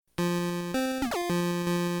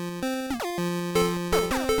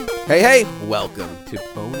Hey, welcome to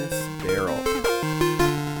Bonus Barrel.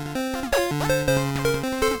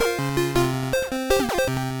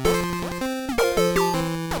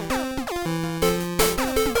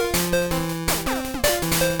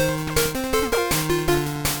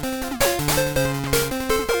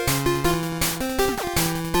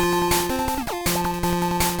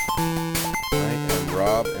 I am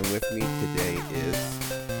Rob, and with me today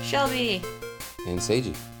is Shelby. And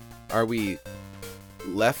Seiji. Are we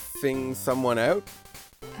leffing someone out?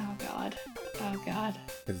 Oh god. Oh god.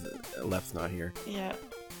 Because Left's not here. Yeah.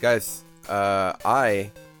 Guys, I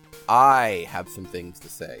have some things to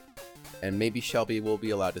say. And maybe Shelby will be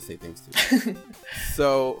allowed to say things too.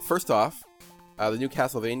 So, first off, the new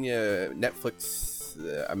Castlevania Netflix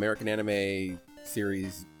American anime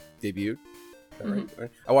series debuted. Is that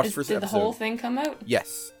right? I watched the first Did episode. the whole thing come out?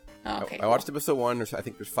 Yes. Oh, okay. I watched episode 1. I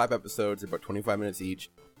think there's 5 episodes. They're about 25 minutes each.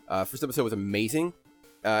 First episode was amazing.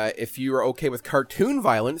 If you are okay with cartoon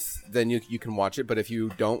violence, then you can watch it. But if you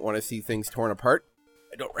don't want to see things torn apart,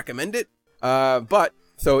 I don't recommend it. But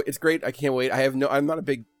so it's great. I can't wait. I'm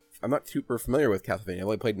not super familiar with Castlevania. I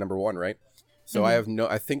only played number 1, right? So I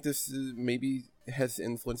think this maybe has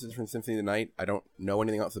influences from Symphony of the Night. I don't know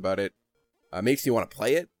anything else about it. Makes me want to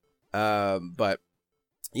play it. But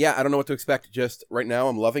yeah, I don't know what to expect. Just right now,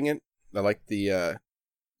 I'm loving it. I like the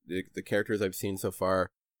characters I've seen so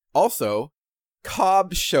far. Also,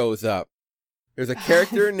 Cobb shows up. There's a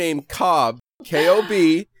character named Cobb,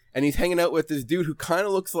 K-O-B, and he's hanging out with this dude who kind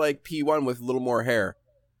of looks like P1 with a little more hair.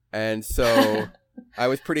 And so I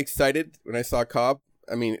was pretty excited when I saw Cobb.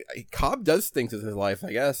 I mean, Cobb does things with his life,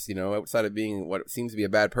 I guess, outside of being what seems to be a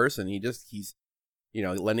bad person. He's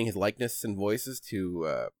lending his likeness and voices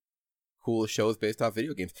to cool shows based off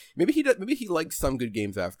video games. Maybe he likes some good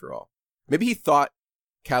games after all. Maybe he thought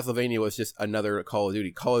Castlevania was just another Call of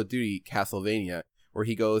Duty Castlevania, where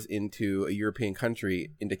he goes into a European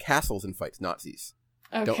country, into castles and fights Nazis.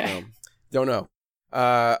 Okay. Don't know.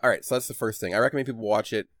 All right, so that's the first thing. I recommend people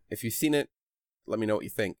watch it. If you've seen it, let me know what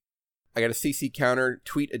you think. I got a CC counter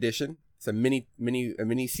tweet edition. It's a mini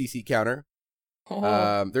CC counter.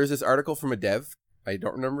 Oh. There's this article from a dev. I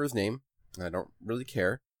don't remember his name. I don't really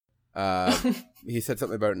care. He said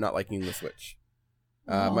something about not liking the Switch.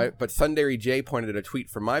 But Sundary J pointed at a tweet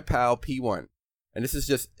from my pal P1, and this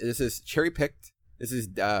is cherry picked. This is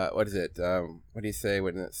what is it? What do you say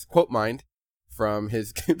when it's quote mined from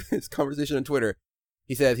his his conversation on Twitter?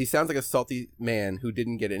 He says he sounds like a salty man who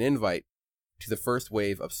didn't get an invite to the first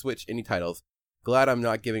wave of Switch indie titles. Glad I'm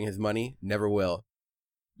not giving his money. Never will.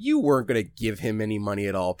 You weren't gonna give him any money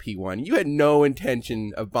at all, P1. You had no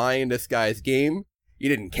intention of buying this guy's game. You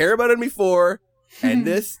didn't care about him before. And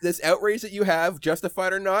this outrage that you have,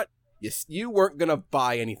 justified or not, you weren't going to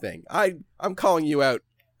buy anything. I'm calling you out.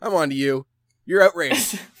 I'm on to you. You're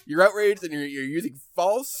outraged. You're outraged and you're using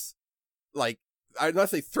false, I'd not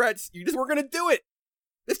say threats. You just weren't going to do it.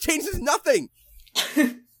 This changes nothing.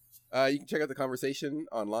 You can check out the conversation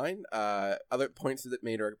online. Other points that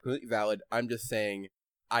made are completely valid. I'm just saying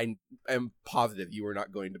I am positive you were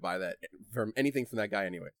not going to buy that from anything from that guy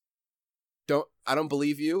anyway. I don't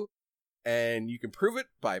believe you. And you can prove it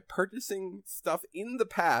by purchasing stuff in the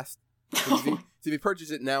past. So if you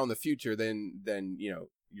purchase it now in the future, then you're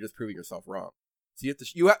just proving yourself wrong. So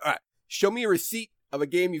you have to show me a receipt of a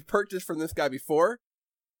game you've purchased from this guy before,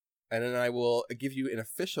 and then I will give you an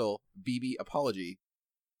official BB apology.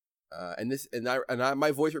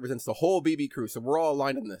 My voice represents the whole BB crew, so we're all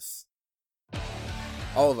aligned on this.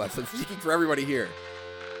 All of us. I'm speaking for everybody here.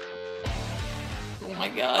 Oh my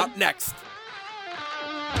god. Up next.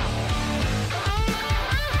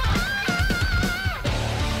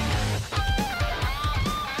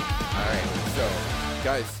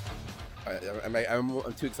 Guys,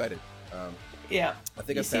 I'm too excited. Yeah. I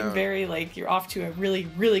think you seem very you're off to a really,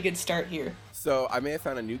 really good start here. So I may have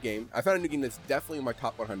found a new game. I found a new game that's definitely in my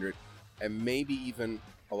top 100 and maybe even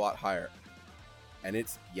a lot higher. And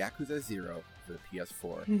it's Yakuza 0 for the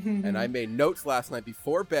PS4. And I made notes last night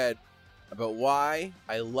before bed about why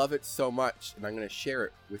I love it so much, and I'm going to share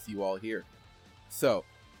it with you all here. So,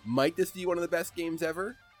 might this be one of the best games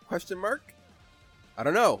ever? Question mark? I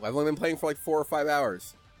don't know. I've only been playing for 4 or 5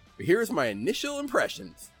 hours. But here's my initial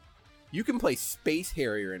impressions. You can play Space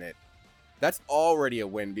Harrier in it. That's already a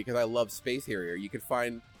win because I love Space Harrier. You can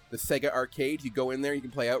find the Sega Arcade. You go in there, you can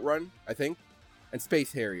play Outrun, I think, and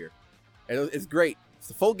Space Harrier. And it's great. It's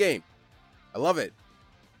the full game. I love it.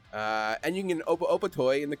 And you can get an Opa Opa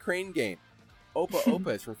toy in the Crane game. Opa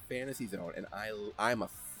Opa is from Fantasy Zone, and I'm a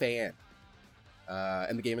fan.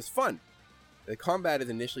 And the game is fun. The combat is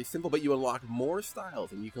initially simple, but you unlock more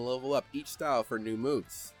styles, and you can level up each style for new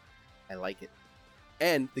moves. I like it.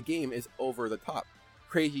 And the game is over the top.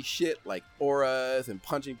 Crazy shit like auras and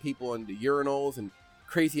punching people into urinals and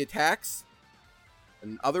crazy attacks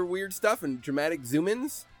and other weird stuff and dramatic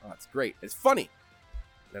zoom-ins. Oh, it's great. It's funny.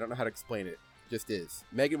 I don't know how to explain it. It just is.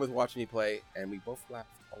 Megan was watching me play, and we both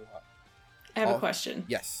laughed a lot. I have a question.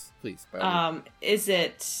 Yes, please. Is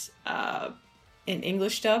it an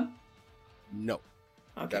English dub? No.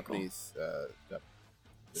 Okay, Japanese dub.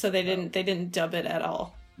 So they didn't dub it at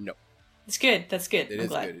all? No. It's good. That's good. It I'm is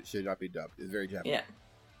glad. good. It should not be dubbed. It's very Japanese. Yeah.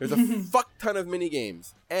 There's a fuck ton of mini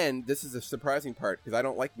games, and this is a surprising part because I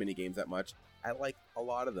don't like mini games that much. I like a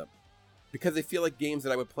lot of them because they feel like games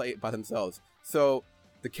that I would play by themselves. So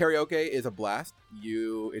the karaoke is a blast.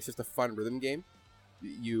 It's just a fun rhythm game.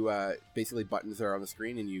 You basically buttons are on the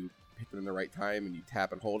screen and you hit them in the right time and you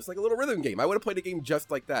tap and hold. It's like a little rhythm game. I would have played a game just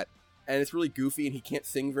like that, and it's really goofy and he can't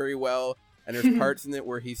sing very well. And there's parts in it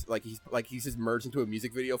where he's just merged into a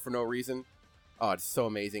music video for no reason. Oh, it's so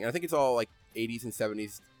amazing. And I think it's all like 80s and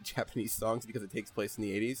 70s Japanese songs because it takes place in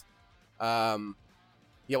the 80s.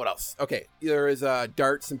 Yeah, what else? Okay, there is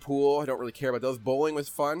darts and pool. I don't really care about those. Bowling was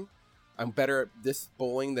fun. I'm better at this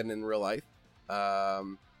bowling than in real life.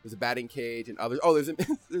 There's a batting cage and others. Oh,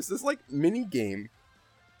 there's this like mini game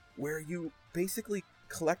where you basically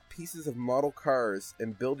collect pieces of model cars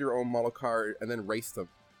and build your own model car and then race them.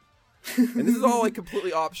 And this is all like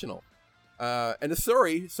completely optional. And the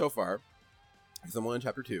story so far, because I'm only in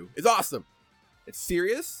chapter 2, is awesome. It's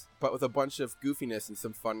serious, but with a bunch of goofiness and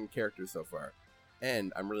some fun characters so far.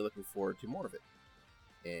 And I'm really looking forward to more of it.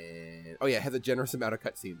 And oh yeah, it has a generous amount of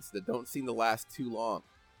cutscenes that don't seem to last too long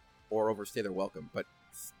or overstay their welcome, but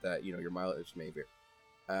that your mileage may vary.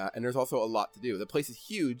 And there's also a lot to do. The place is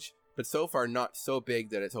huge, but so far not so big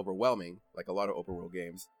that it's overwhelming, like a lot of open world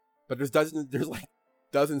games. But there's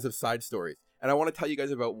dozens of side stories. And I want to tell you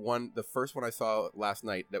guys about the first one I saw last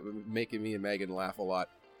night that was making me and Megan laugh a lot.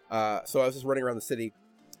 So I was just running around the city,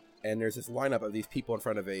 and there's this lineup of these people in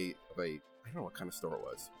front of a I don't know what kind of store it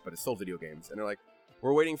was, but it sold video games. And they're like,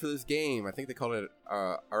 we're waiting for this game. I think they called it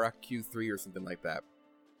RFQ3 or something like that.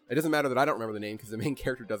 It doesn't matter that I don't remember the name because the main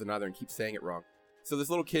character doesn't either and keeps saying it wrong. So this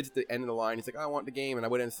little kid's at the end of the line. He's like, I want the game. And I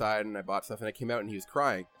went inside and I bought stuff and I came out and he was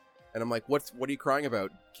crying. And I'm like, what are you crying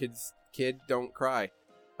about? Kid, don't cry.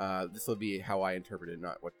 This will be how I interpreted it,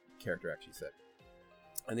 not what the character actually said.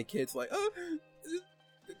 And the kid's like, oh,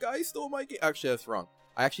 the guy stole my game. Actually, that's wrong.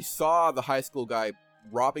 I actually saw the high school guy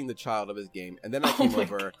robbing the child of his game. And then I came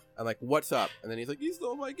over and like, what's up? And then he's like, you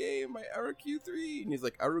stole my game, my RQ3. And he's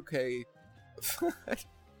like, okay.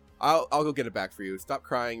 I'll go get it back for you. Stop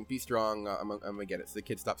crying. Be strong. I'm gonna get it. So the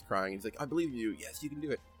kid stops crying. He's like, I believe in you. Yes, you can do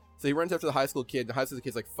it. So he runs after the high school kid. The high school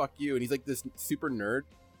kid's like, fuck you. And he's like this super nerd.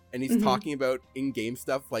 And he's talking about in-game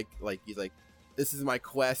stuff. Like he's like, this is my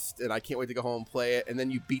quest and I can't wait to go home and play it. And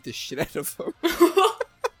then you beat the shit out of him.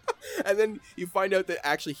 And then you find out that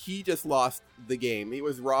actually he just lost the game. He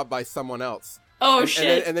was robbed by someone else. Oh,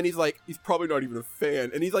 shit. And then he's like, he's probably not even a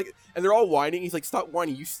fan. And he's like, and they're all whining. He's like, stop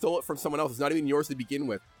whining. You stole it from someone else. It's not even yours to begin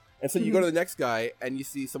with. And so you go to the next guy and you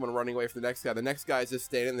see someone running away from the next guy. The next guy is just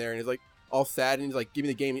standing there and he's like all sad and he's like, give me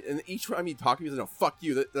the game. And each time you talk to him, he's like, no, fuck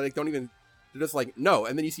you. They're like, they're just like, no.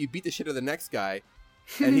 And then you see you beat the shit out of the next guy.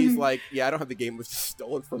 And he's like, yeah, I don't have the game. It was just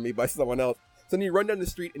stolen from me by someone else. So then you run down the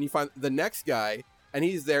street and you find the next guy and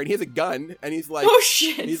he's there and he has a gun and he's like, oh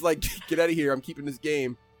shit. He's like, get out of here. I'm keeping this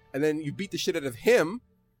game. And then you beat the shit out of him.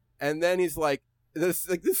 And then he's like, this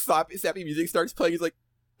sappy music starts playing. He's like,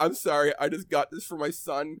 I'm sorry. I just got this for my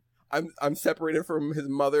son. I'm separated from his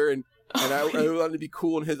mother and I wanted to be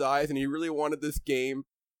cool in his eyes and he really wanted this game.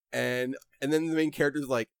 And then the main character's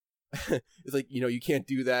like, it's like, you can't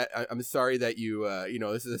do that. I'm sorry that you,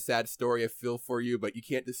 this is a sad story. I feel for you, but you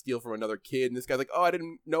can't just steal from another kid. And this guy's like, oh, I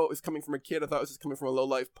didn't know it was coming from a kid. I thought it was just coming from a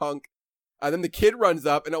low-life punk. And then the kid runs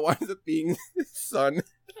up and it winds up being his son.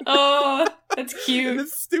 Oh, that's cute. And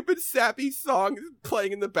this stupid sappy song is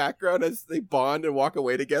playing in the background as they bond and walk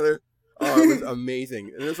away together. Oh, it was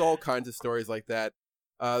amazing. And there's all kinds of stories like that.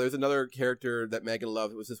 There's another character that Megan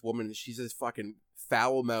loved. It was this woman. She's this fucking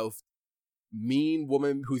foul-mouthed, mean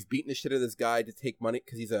woman who's beating the shit out of this guy to take money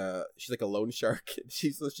because she's like a loan shark.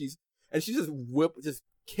 She's just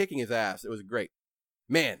kicking his ass. It was great.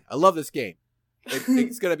 Man, I love this game.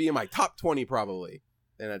 It's gonna be in my top 20 probably.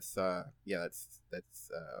 And that's I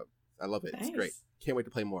love it. Nice. It's great. Can't wait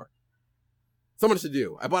to play more. So much to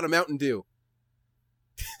do. I bought a Mountain Dew.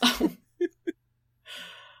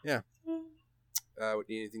 Yeah.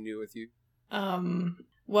 Anything new with you?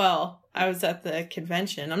 Well, I was at the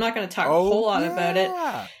convention. I'm not going to talk a whole lot about it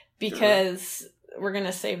because we're going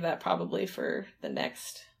to save that probably for the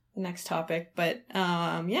next topic. But so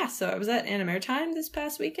I was at Animaritime this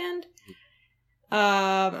past weekend.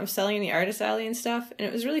 I'm selling in the artist alley and stuff, and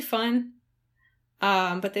it was really fun.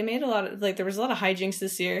 But they made a lot of, like, there was a lot of hijinks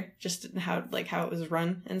this year, just how it was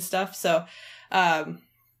run and stuff. So,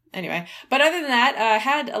 anyway, but other than that, I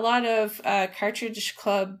had a lot of Cartridge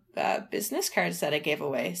Club business cards that I gave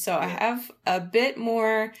away. So I have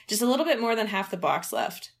just a little bit more than half the box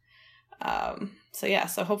left. So yeah,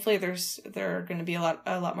 so hopefully there are going to be a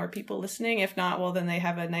lot more people listening. If not, well, then they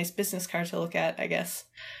have a nice business card to look at, I guess.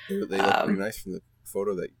 They look pretty nice from the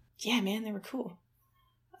photo that. Yeah, man, they were cool.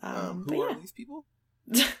 Who are these people?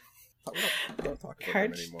 We don't talk about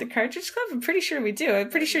them anymore. The Cartridge Club? I'm pretty sure we do. I'm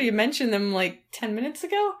pretty sure you mentioned them like 10 minutes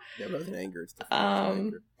ago. Yeah, but I was in anger.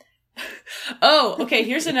 Oh, okay.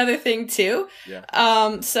 Here's another thing too.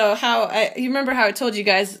 Yeah. So you remember how I told you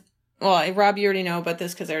guys? Well, Rob, you already know about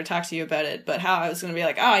this because I already talked to you about it. But how I was going to be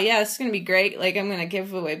like, oh yeah, this is going to be great. Like I'm going to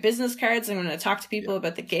give away business cards. I'm going to talk to people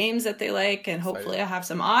about the games that they like, and hopefully I'll have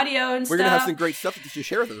some audio and stuff. We're going to have some great stuff that you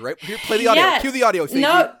share with us, right? Here, play the audio. Cue the audio.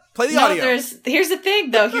 Play the audio. Here's the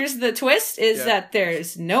thing, though. Here's the twist: is that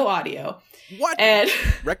there's no audio. What? And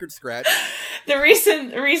record scratch. The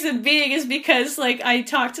reason being is because like I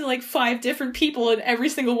talked to like 5 different people, and every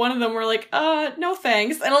single one of them were like, no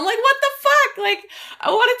thanks. And I'm like, what the fuck? Like, I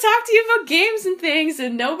want to talk to you about games and things,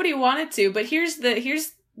 and nobody wanted to. But here's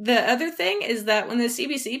the other thing is that when the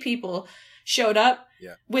CBC people showed up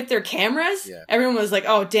with their cameras, everyone was like,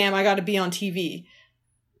 oh damn, I got to be on TV.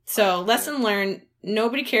 So lesson learned: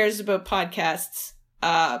 nobody cares about podcasts,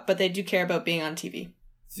 but they do care about being on TV.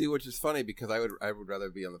 See, which is funny because I would rather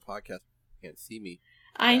be on the podcast. You can't see me.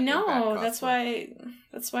 I know. That's why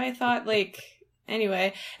I thought, like,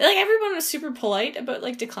 anyway, like everyone was super polite about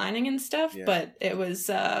like declining and stuff, but it was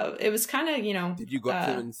kind of, you know. Did you go up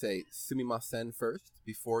to them and say "sumimasen" first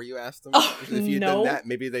before you asked them? Oh, if you had done that,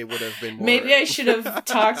 maybe they would have been more. Maybe I should have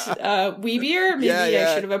talked weebier. Maybe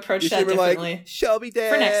I should have approached that differently. Like, Shelby Des.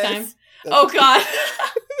 For next time. Oh God.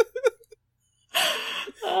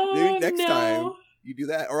 Maybe next time. You do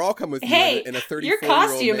that, or I'll come with you in a 34-year-old your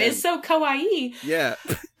costume is so kawaii. Yeah.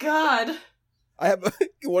 God.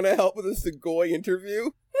 You want to help with a Sugoi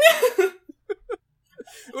interview? It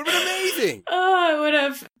would have been amazing. Oh, I would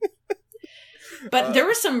have. But there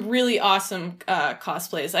were some really awesome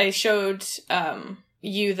cosplays. I showed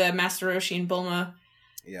you the Master Roshi and Bulma.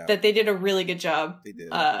 Yeah. That they did a really good job. They did.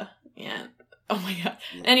 Yeah. Oh my God.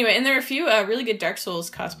 Yeah. Anyway, and there are a few really good Dark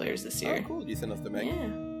Souls cosplayers this year. Oh, cool. Did you send us the Meg?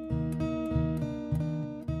 Yeah.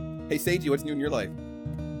 Hey, Seiji, what's new in your life?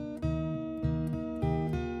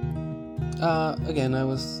 Again, I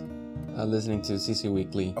was listening to CC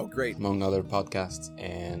Weekly. Oh, great. Among other podcasts,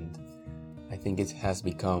 and I think it has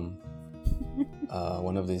become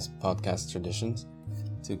one of these podcast traditions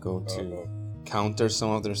to go to counter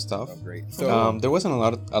some of their stuff. Oh, great. So, there wasn't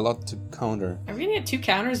a lot to counter. Are we gonna get 2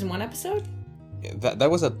 counters in one episode? That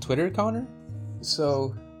was a Twitter counter.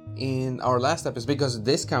 So, in our last episode, because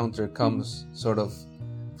this counter comes sort of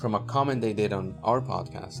from a comment they did on our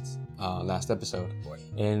podcast last episode.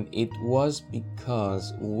 And it was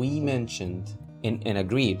because we mentioned and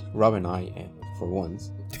agreed, Rob and I, for once,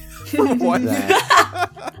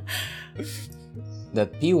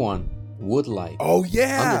 that P1 would like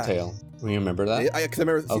Undertale. Remember that? Because I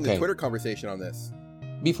remember seeing the Twitter conversation on this.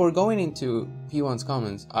 Before going into P1's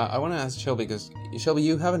comments, I want to ask Shelby, because Shelby,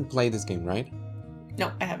 you haven't played this game, right?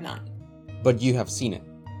 No, I have not. But you have seen it.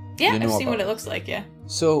 Yeah, I've seen what it looks like, yeah.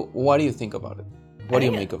 So, what do you think about it? What do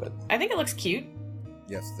you make of it? I think it looks cute.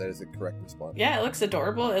 Yes, that is a correct response. Yeah, it looks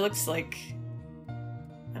adorable. It looks like...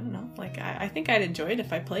 I don't know. Like, I think I'd enjoy it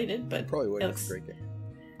if I played it, but... Probably would. It looks... It's a great game.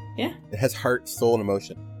 Yeah. It has heart, soul, and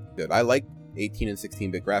emotion. Good. I like 18 and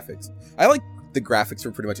 16-bit graphics. I like the graphics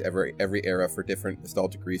from pretty much every era for different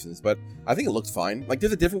nostalgic reasons, but I think it looks fine. Like,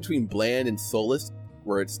 there's a difference between bland and soulless,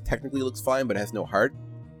 where it technically looks fine, but it has no heart.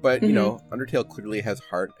 But, you know, Undertale clearly has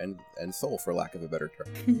heart and soul, for lack of a better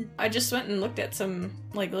term. I just went and looked at some,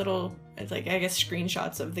 like, little, like, I guess,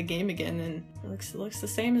 screenshots of the game again, and it looks the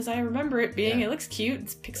same as I remember it being. Yeah. It looks cute.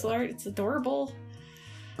 It's pixel art. It's adorable.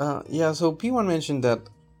 Yeah, so P1 mentioned that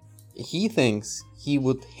he thinks he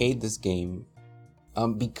would hate this game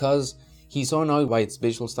because he's so annoyed by its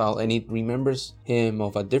visual style, and it remembers him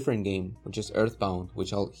of a different game, which is Earthbound,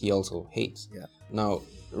 which he also hates. Yeah. Now,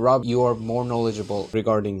 Rob, you are more knowledgeable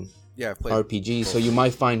regarding RPGs, so you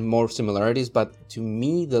might find more similarities, but to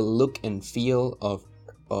me, the look and feel of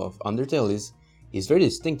Undertale is very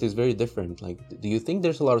distinct, is very different. Like, do you think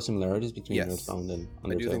there's a lot of similarities between Earthbound and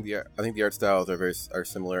Undertale? I think the art styles are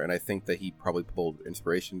similar, and I think that he probably pulled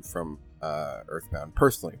inspiration from Earthbound.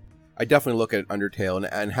 Personally, I definitely look at Undertale,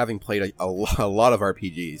 and having played a lot of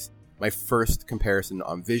RPGs, my first comparison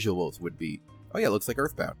on visuals would be, oh yeah, it looks like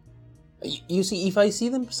Earthbound. You see, if I see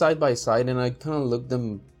them side by side and I kind of look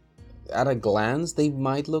them at a glance, they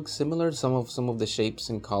might look similar. Some of the shapes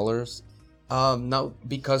and colors. Now,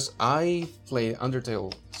 because I play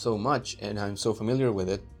Undertale so much and I'm so familiar with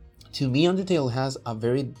it, to me Undertale has a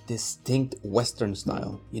very distinct Western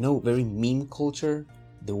style. You know, very meme culture.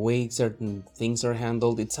 The way certain things are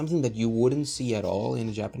handled, it's something that you wouldn't see at all in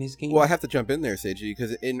a Japanese game. Well, I have to jump in there, Seiji,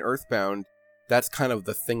 because in Earthbound, that's kind of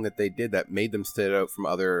the thing that they did that made them stand out from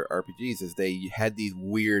other RPGs, is they had these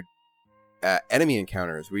weird enemy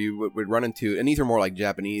encounters where you would run into, and these are more like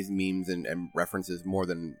Japanese memes and references more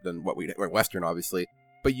than what we Western, obviously,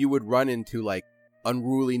 but you would run into like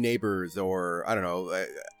unruly neighbors or, I don't know,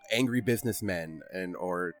 angry businessmen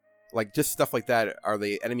or like just stuff like that are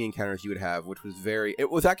the enemy encounters you would have, which was it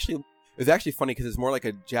was actually funny because it's more like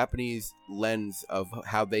a Japanese lens of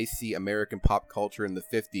how they see American pop culture in the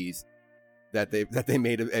 50s that they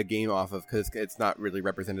made a game off of, because it's not really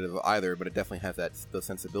representative of either, but it definitely has those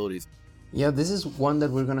sensibilities. Yeah, this is one that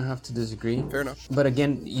we're gonna have to disagree. Fair enough. But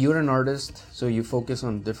again, you're an artist, so you focus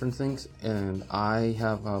on different things, and I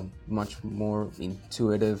have a much more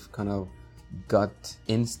intuitive kind of gut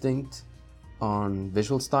instinct on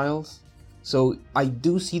visual styles. So I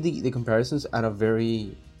do see the comparisons at a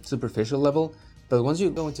very superficial level, but once you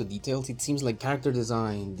go into details, it seems like character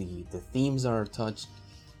design, the themes are touched.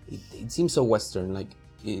 It seems so Western.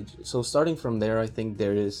 So starting from there, I think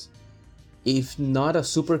there is, if not a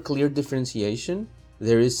super clear differentiation,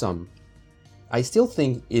 there is some. I still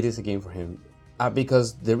think it is a game for him,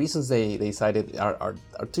 because the reasons they cited are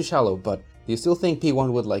too shallow, but do you still think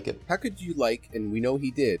P1 would like it? How could you like, and we know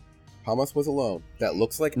he did, Thomas Was Alone, that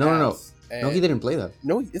looks like No, ass, no, he didn't play that.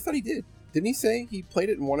 No, I thought he did. Didn't he say he played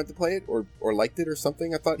it and wanted to play it or liked it or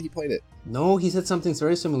something? I thought he played it. No, he said something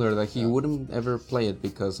very similar, that he wouldn't ever play it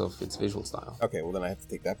because of its visual style. Okay, well then I have to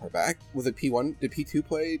take that part back. Was it P1? Did P2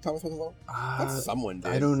 play Thomas Was Alone? I thought someone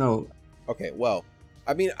did. I don't know. Okay, well,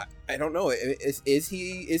 I mean, I don't know. Is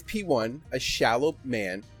P1 a shallow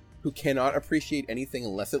man who cannot appreciate anything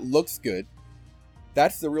unless it looks good?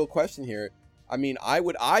 That's the real question here. I mean, I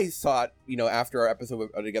thought, after our episode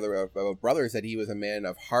together of Brothers, that he was a man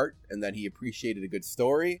of heart and that he appreciated a good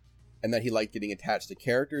story and that he liked getting attached to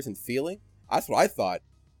characters and feeling. That's what I thought,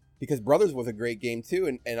 because Brothers was a great game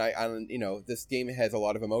too, and I this game has a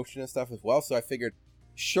lot of emotion and stuff as well. So I figured,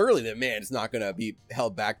 surely the man's not going to be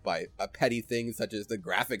held back by a petty thing such as the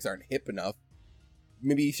graphics aren't hip enough.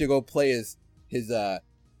 Maybe he should go play his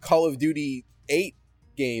Call of Duty 8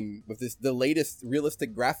 game with the latest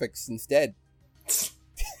realistic graphics instead.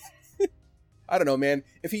 I don't know, man.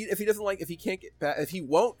 If he doesn't like, if he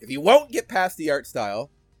won't get past the art style,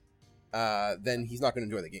 then he's not going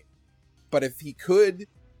to enjoy the game. But if he could,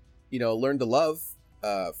 learn to love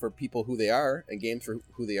for people who they are and games for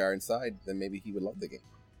who they are inside, then maybe he would love the game.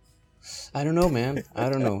 I don't know, man. I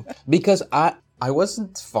don't know, because I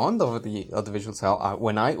wasn't fond of the visual style.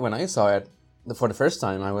 When I saw it for the first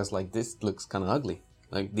time, I was like, this looks kind of ugly.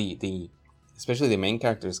 Like the especially the main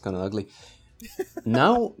character is kind of ugly. But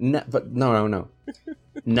no.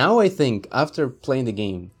 Now I think after playing the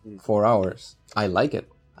game 4 hours, I like it.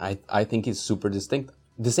 I think it's super distinct.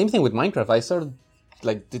 The same thing with Minecraft. I sort of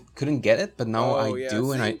couldn't get it, but now I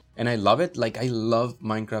do, and I love it. Like, I love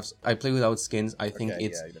Minecraft. I play without skins. I think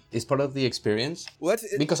it's part of the experience. Well,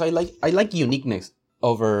 because I like uniqueness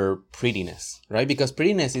over prettiness, right? Because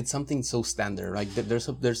prettiness, it's something so standard. Like, there's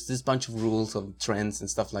this bunch of rules of trends and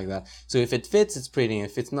stuff like that. So if it fits, it's pretty.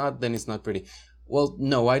 If it's not, then it's not pretty. Well,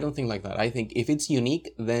 no, I don't think like that. I think if it's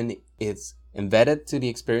unique, then it's embedded to the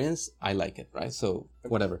experience. I like it, right? So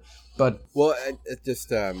whatever. But it just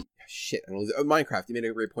Minecraft. You made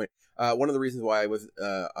a great point. One of the reasons why I was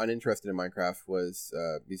uninterested in Minecraft was,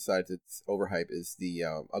 besides its overhype, is the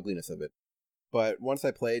ugliness of it. But once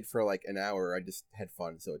I played for like an hour, I just had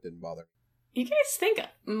fun, so it didn't bother me. You guys think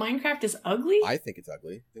Minecraft is ugly? I think it's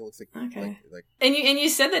ugly. I think it looks like okay. Like and you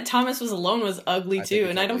said that Thomas Was Alone was ugly too,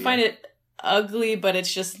 and I don't find it ugly, but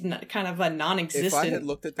it's just kind of a non-existent if I had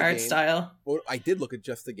looked at the art game, style. Well, I did look at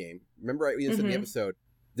just the game. Remember, I even said in the episode,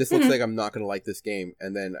 this looks like I'm not going to like this game,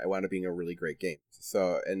 and then I wound up being a really great game.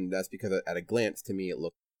 So, and that's because at a glance, to me, it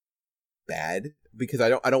looked bad, because I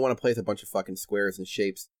don't want to play with a bunch of fucking squares and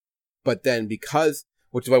shapes. But then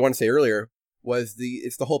which is what I want to say earlier,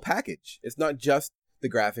 it's the whole package. It's not just the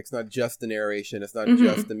graphics, not just the narration, it's not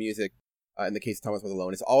just the music. In the case of Thomas Was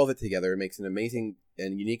Alone, it's all of it together. It makes an amazing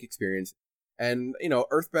and unique experience. And,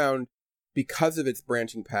 Earthbound, because of its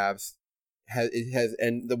branching paths,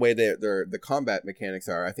 and the way the combat mechanics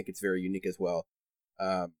are, I think it's very unique as well.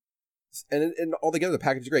 And altogether the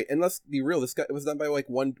package is great. And let's be real, this guy, it was done by like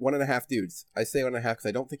one and a half dudes. I say 1.5 because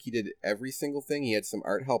I don't think he did every single thing. He had some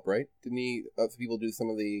art help, right? Didn't he? Other people do some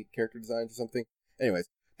of the character designs or something. Anyways,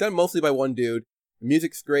 done mostly by one dude. The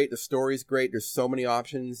music's great. The story's great. There's so many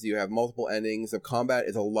options. You have multiple endings. The combat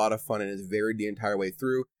is a lot of fun and is varied the entire way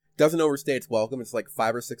through. Doesn't overstay its welcome. It's like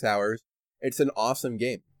 5 or 6 hours. It's an awesome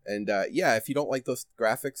game. And yeah, if you don't like those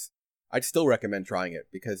graphics, I'd still recommend trying it,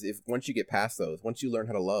 because once you get past those, once you learn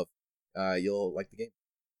how to love, you'll like the game.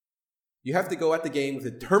 You have to go at the game with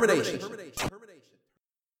determination.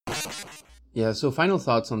 Yeah, so final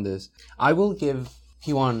thoughts on this. I will give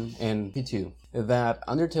P1 and P2 that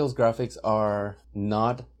Undertale's graphics are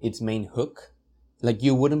not its main hook. Like,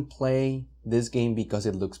 you wouldn't play this game because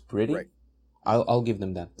it looks pretty. Right. I'll give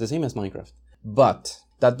them that. The same as Minecraft. But,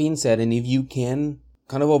 that being said, and if you can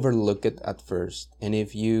kind of overlook it at first, and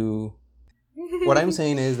if you... What I'm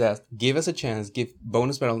saying is that give us a chance, give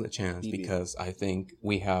Bonus Barrel a chance, because I think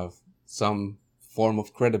we have some form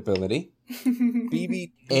of credibility.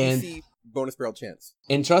 BBC Bonus Barrel chance.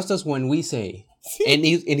 And trust us when we say, and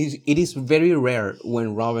it is very rare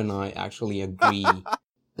when Rob and I actually agree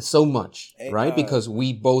so much, right? Because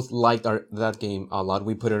we both liked that game a lot.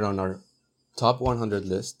 We put it on our top 100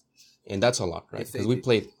 list, and that's a lot, right? Because we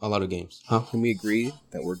played a lot of games. Huh? Can we agree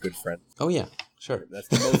that we're good friends? Oh, yeah. Sure. That's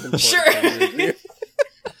the most important Sure.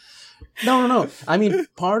 No. I mean,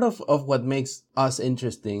 part of what makes us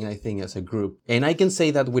interesting, I think, as a group, and I can say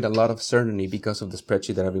that with a lot of certainty because of the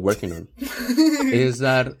spreadsheet that I've been working on, is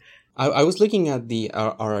that I was looking at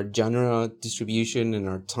our genre distribution and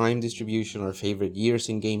our time distribution, our favorite years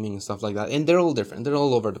in gaming and stuff like that, and they're all different. They're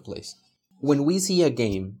all over the place. When we see a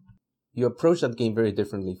game, you approach that game very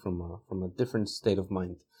differently from a different state of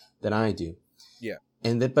mind than I do. Yeah.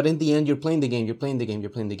 But in the end, you're playing the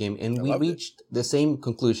game, and we reached the same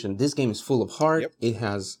conclusion. This game is full of heart. Yep. It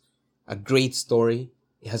has a great story.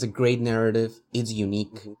 It has a great narrative. It's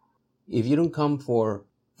unique. Mm-hmm. If you don't come for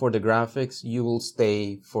the graphics, you will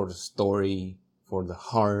stay for the story, for the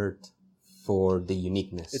heart, for the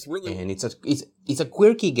uniqueness. It's really, and it's a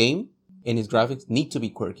quirky game, and its graphics need to be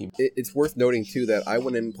quirky. It's worth noting too that I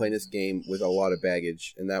went in playing this game with a lot of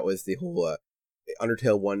baggage, and that was the whole.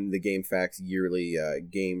 Undertale won the GameFAQs yearly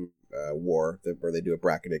game war, where they do a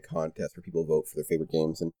bracketed contest where people vote for their favorite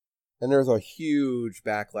games, and there was a huge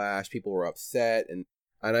backlash. People were upset, and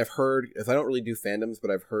I've heard, as I don't really do fandoms,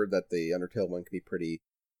 but I've heard that the Undertale one can be pretty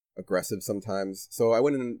aggressive sometimes. So I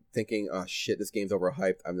went in thinking, oh shit, this game's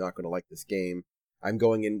overhyped. I'm not going to like this game. I'm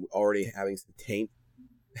going in already having some taint.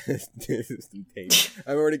 Some taint.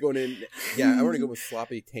 I'm already going in. Yeah, I'm already going with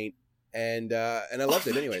sloppy taint. And I loved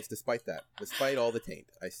it anyways, despite that. Despite all the taint,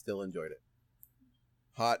 I still enjoyed it.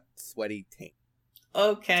 Hot, sweaty taint.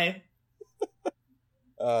 Okay.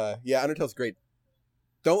 Yeah, Undertale's great.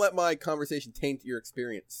 Don't let my conversation taint your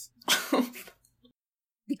experience.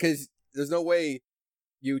 Because there's no way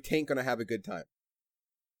you taint gonna have a good time.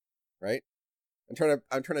 Right? I'm trying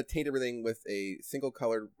to taint everything with a single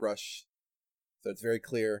colored brush, so it's very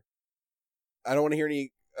clear. I don't want to hear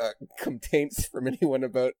any complaints from anyone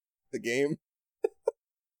about the game.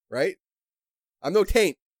 Right? I'm no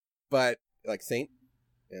taint, but like saint.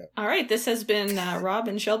 Yeah. All right, this has been Rob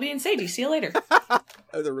and Shelby and Sadie. See you later. That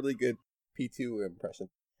was a really good P2 impression.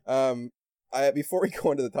 Before we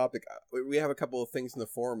go into the topic, we have a couple of things in the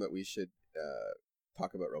forum that we should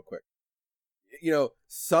talk about real quick. You know,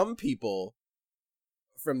 some people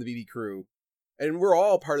from the BB crew, and we're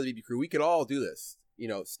all part of the BB crew, we could all do this. You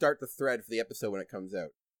know, start the thread for the episode when it comes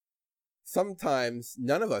out. Sometimes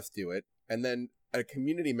none of us do it, and then a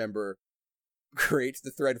community member creates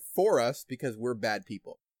the thread for us because we're bad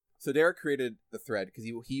people. So Derek created the thread because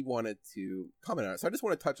he wanted to comment on it. So I just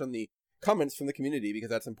want to touch on the comments from the community because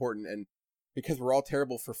that's important, and because we're all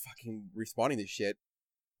terrible for fucking responding to shit,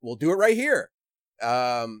 we'll do it right here.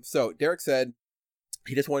 So Derek said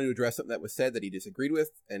he just wanted to address something that was said that he disagreed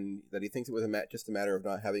with, and that he thinks it was just a matter of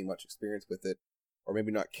not having much experience with it, or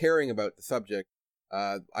maybe not caring about the subject.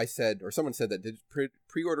 I said, or someone said that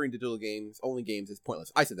pre-ordering digital games, only games, is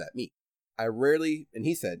pointless. I said that, me.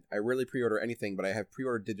 He said, I rarely pre-order anything, but I have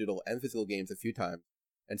pre-ordered digital and physical games a few times.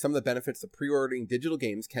 And some of the benefits of pre-ordering digital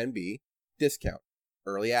games can be discount,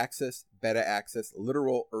 early access, beta access,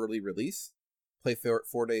 literal early release, play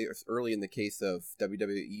 4 days early in the case of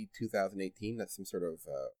WWE 2018. That's some sort of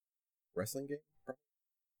wrestling game.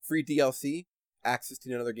 Free DLC, access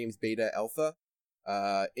to another game's beta alpha,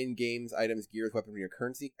 in-games, items, gears, weaponry, or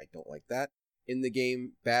currency. I don't like that. In the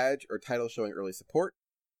game badge or title showing early support,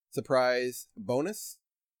 surprise bonus,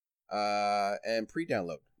 and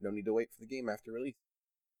pre-download. No need to wait for the game after release.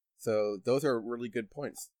 So those are really good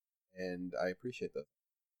points, and I appreciate those.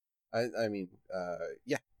 I mean,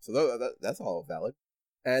 yeah. So that's all valid.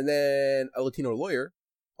 And then a Latino lawyer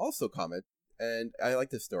also commented, and I like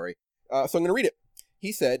this story. So I'm going to read it.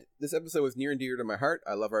 He said, "This episode was near and dear to my heart.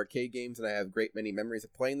 I love arcade games, and I have great many memories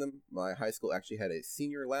of playing them. My high school actually had a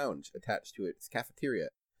senior lounge attached to its cafeteria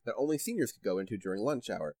that only seniors could go into during lunch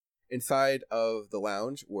hour. Inside of the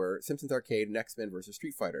lounge were Simpsons Arcade and X-Men vs.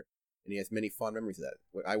 Street Fighter, and he has many fond memories of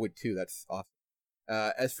that. I would too. That's awesome.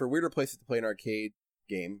 As for weirder places to play an arcade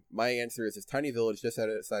game, my answer is this tiny village just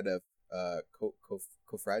outside of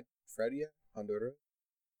Cofradia, Honduras.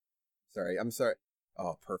 I'm sorry.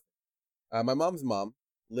 Oh, perfect. My mom's mom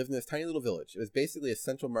lived in this tiny little village. It was basically a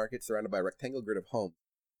central market surrounded by a rectangular grid of homes.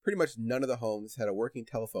 Pretty much none of the homes had a working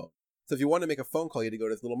telephone. So if you wanted to make a phone call, you had to go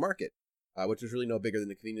to this little market, which was really no bigger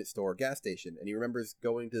than a convenience store or gas station. And he remembers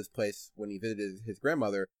going to this place when he visited his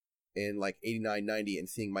grandmother in like 89, 90 and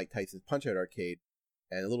seeing Mike Tyson's Punch-Out arcade.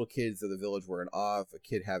 And the little kids of the village were in awe of a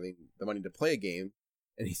kid having the money to play a game.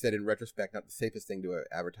 And he said, in retrospect, not the safest thing to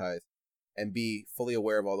advertise, and be fully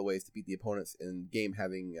aware of all the ways to beat the opponents in game,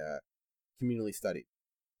 having communally studied.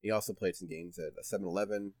 He also played some games at a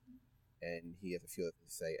 7-Eleven, and he has a few other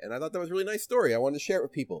things to say. And I thought that was a really nice story. I wanted to share it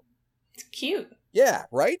with people. It's cute. Yeah,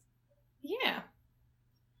 right? Yeah.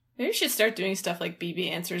 Maybe we should start doing stuff like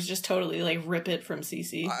BB Answers, just totally like rip it from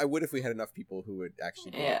CC. I would if we had enough people who would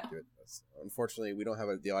actually do it. Unfortunately, we don't have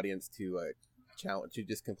the audience to challenge, to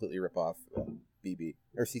just completely rip off BB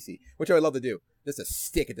or CC, which I would love to do. Just a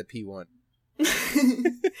stick at the P1.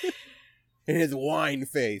 In his wine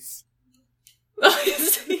face.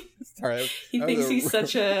 Sorry, he thinks he's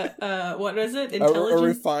such a what is it? Intelligent? A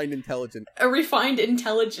refined intelligent. A refined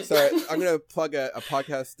intelligent. Sorry, I'm gonna plug a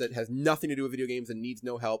podcast that has nothing to do with video games and needs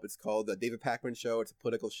no help. It's called the David Pakman Show. It's a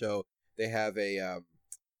political show. They have a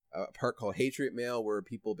part called Hatred Mail where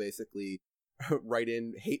people basically write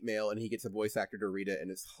in hate mail and he gets a voice actor to read it, and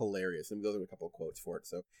it's hilarious. And those are a couple of quotes for it.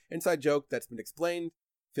 So inside joke that's been explained.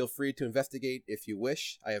 Feel free to investigate if you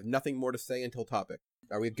wish. I have nothing more to say until topic.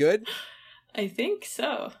 Are we good? I think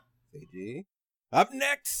so. AG. Up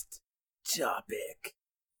next, topic.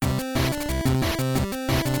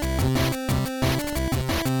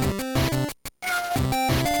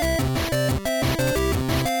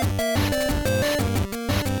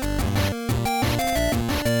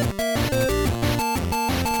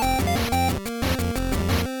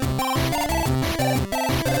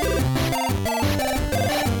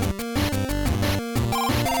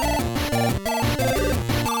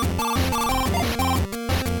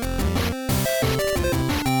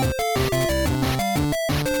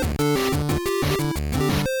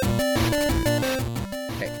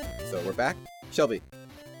 Back. Shelby,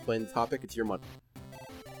 playing the topic, it's your month.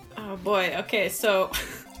 Oh boy, okay, so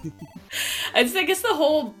I guess the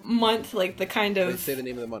whole month, like the kind of... Say the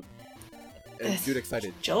name of the month. And dude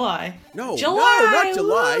excited. July. No, July! No, not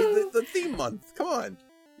July. The theme month. Come on.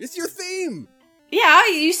 It's your theme. Yeah,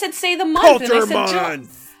 you said say the month. Culture and I said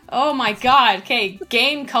month. Oh my god, okay,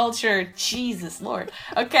 game culture, Jesus Lord.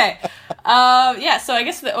 Okay, yeah, so I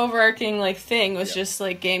guess the overarching, like, thing was just,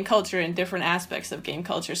 like, game culture and different aspects of game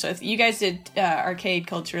culture. So if you guys did arcade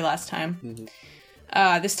culture last time.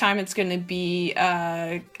 Mm-hmm. This time it's gonna be,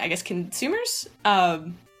 I guess, consumers.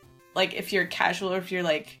 Like, if you're casual or if you're,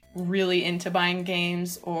 like, really into buying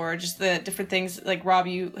games or just the different things. Like, Rob,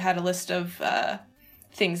 you had a list of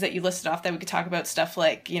things that you listed off that we could talk about, stuff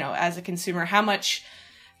like, you know, as a consumer, how much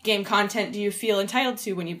game content do you feel entitled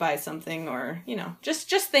to when you buy something, or, you know, just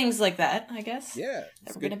things like that, I guess. Yeah.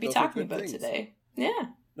 That we're going to be talking about today. Yeah.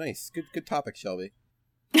 Nice. Good topic, Shelby.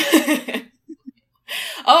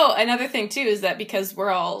 Oh, another thing, too, is that because we're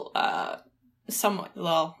all somewhat,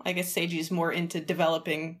 well, I guess Seiji's more into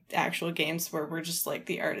developing actual games where we're just, like,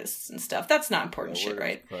 the artists and stuff. That's not important shit,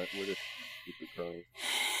 right? We're just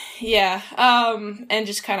yeah, and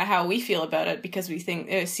just kind of how we feel about it, because we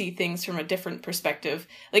see things from a different perspective.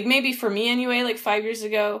 Like, maybe for me anyway, like 5 years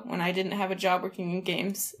ago when I didn't have a job working in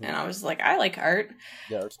games, and I was like, I like art.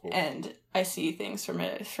 Yeah, art's cool. And I see things from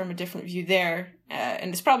a different view there,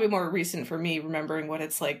 and it's probably more recent for me remembering what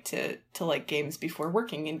it's like to like games before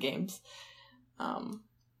working in games.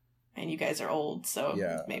 And you guys are old, so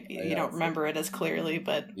maybe you don't remember it as clearly,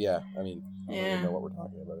 but... Yeah, I mean, I don't even know what we're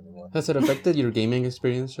talking about anymore. Has it affected your gaming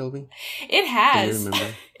experience, Shelby? It has. Do you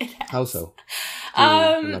remember? It has. How so?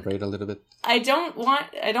 Can you elaborate a little bit? I don't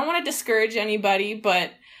want to discourage anybody,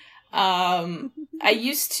 but I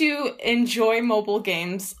used to enjoy mobile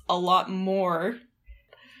games a lot more.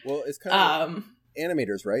 Well, it's kind of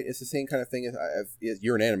animators, right? It's the same kind of thing as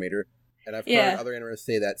you're an animator. And I've heard other animators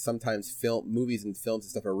say that sometimes movies and films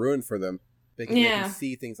and stuff are ruined for them because they can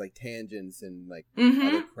see things like tangents and like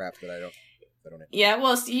other crap that I don't. I don't know. Yeah,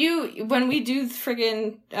 well, so when we do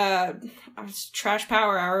friggin' Trash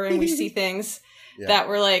Power Hour and we see things that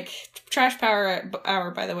were like Trash Power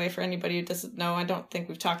Hour, by the way, for anybody who doesn't know, I don't think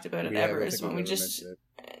we've talked about it ever, is when we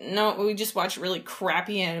just watch really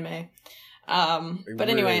crappy anime. But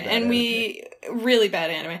anyway, really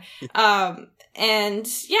bad anime. And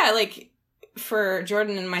yeah, like for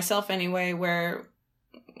Jordan and myself anyway, where,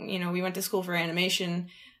 you know, we went to school for animation.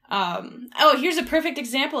 Here's a perfect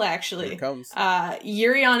example, actually. Here it comes.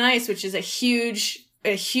 Yuri on Ice, which is a huge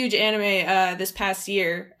anime, this past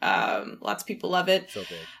year. Lots of people love it. So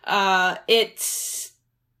big.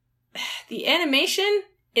 The animation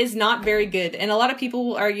is not very good, and a lot of people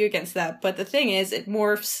will argue against that, but the thing is, it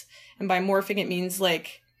morphs, and by morphing it means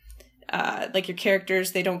like your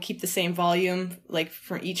characters, they don't keep the same volume, like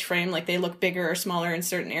for each frame, like they look bigger or smaller in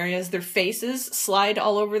certain areas. Their faces slide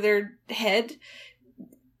all over their head.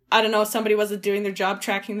 I don't know if somebody wasn't doing their job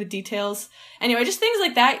tracking the details. Anyway, just things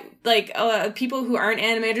like that. Like, people who aren't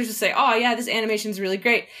animators will say, oh yeah, this animation's really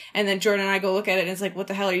great. And then Jordan and I go look at it and it's like, what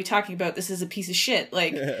the hell are you talking about? This is a piece of shit.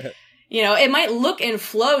 Like, you know, it might look and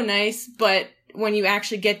flow nice, but when you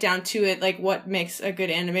actually get down to it, like what makes a good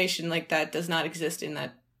animation like that does not exist in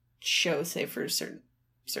that show, say for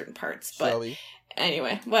certain parts. But Shelly,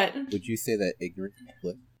 anyway, what? would you say that ignorant is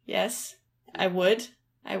bliss? Yes, I would.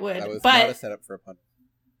 That was but not a setup for a pun.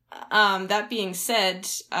 That being said,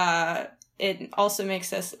 it also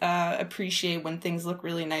makes us appreciate when things look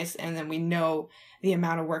really nice, and then we know the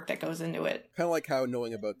amount of work that goes into it. Kind of like how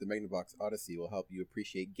knowing about the Magnavox Odyssey will help you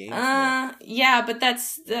appreciate games more. Yeah, but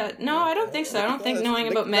that's no, I don't think so. I don't think knowing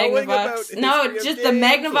about knowing Magnavox. about No, history just of the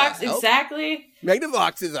games Magnavox will help. exactly.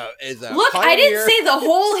 Magnavox is a Look, I pioneer. didn't say the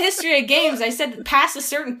whole history of games. I said past a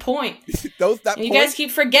certain point. And you guys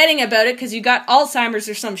keep forgetting about it because you got Alzheimer's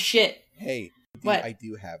or some shit. Hey, what? I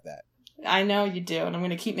do have that. I know you do, and I'm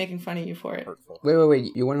going to keep making fun of you for it. Hurtful.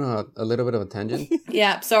 Wait. You went on a little bit of a tangent?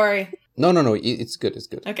 Yeah, sorry. No. It's good.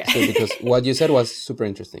 Okay. It's good because what you said was super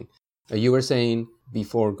interesting. You were saying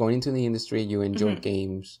before going into the industry, you enjoyed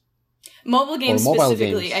games. Mobile games mobile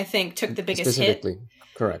specifically, games. I think, took the biggest Specifically, hit.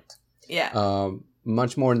 correct. Yeah.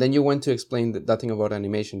 Much more. And then you went to explain that thing about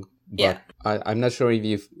animation. But Yeah. I'm not sure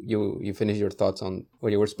if you finished your thoughts on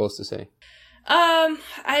what you were supposed to say.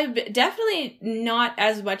 I'm definitely not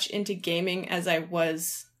as much into gaming as I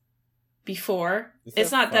was before.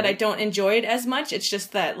 It's not that I don't enjoy it as much. It's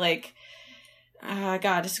just that, like,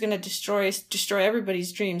 God, it's gonna destroy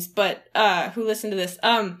everybody's dreams. But who listened to this?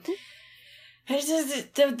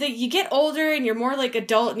 You get older and you're more like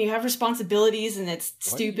adult and you have responsibilities and it's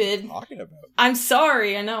stupid. What are you talking about? I'm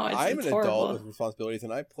sorry, I know I'm it's an horrible. adult with responsibilities,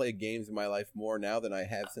 and I play games in my life more now than I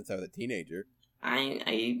have since I was a teenager.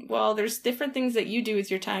 Well, there's different things that you do with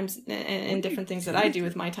your times and different things that I do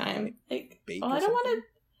with my time. Like, well, I don't want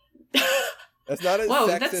to. That's not a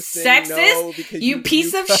sexist that's thing. sexist? No, because you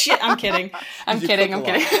piece of shit. I'm kidding. I'm kidding.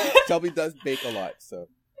 Shelby does bake a lot, so.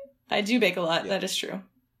 I do bake a lot. Yeah. That is true.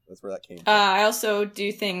 That's where that came from. I also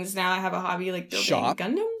do things now. I have a hobby like building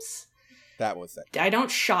Gundams. That was sexist. I don't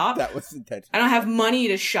shop. That was intentional. I don't have money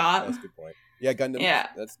to shop. That's a good point. Yeah, Gundams. Yeah.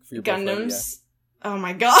 That's for your Gundams. Oh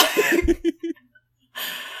my god.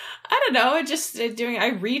 I don't know. I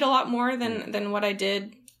read a lot more than what I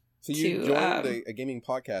did. So you joined a gaming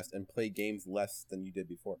podcast and play games less than you did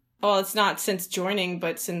before. Well, it's not since joining,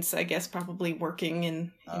 but since I guess probably working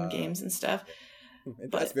in games and stuff.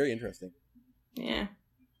 That's very interesting. Yeah.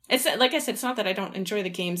 It's like I said, it's not that I don't enjoy the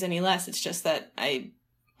games any less. It's just that I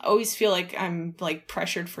always feel like I'm like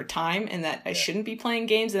pressured for time and that I shouldn't be playing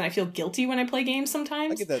games, and I feel guilty when I play games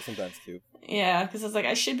sometimes. I get that sometimes too. Yeah, because it's like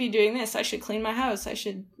I should be doing this. I should clean my house. I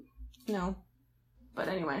should, But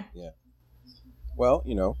anyway. Yeah. Well,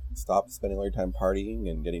 stop spending all your time partying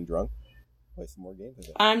and getting drunk. Play some more games.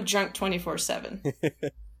 I'm drunk 24/7.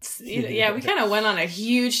 Yeah, we kind of went on a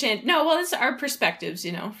huge tangent. No, well, it's our perspectives,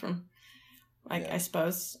 from, I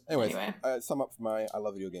suppose. Anyways, anyway. Sum up for I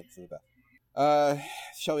love video games to the best.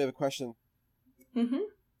 Shall we have a question? Mm-hmm.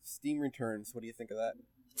 Steam returns. What do you think of that?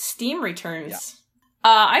 Steam returns? Yeah.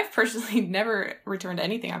 I've personally never returned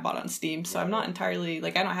anything I bought on Steam, so I'm not entirely, I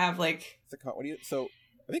don't have, So,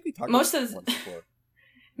 I think we talked most about of this once before.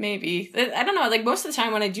 Maybe. I don't know, most of the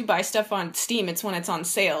time when I do buy stuff on Steam, it's when it's on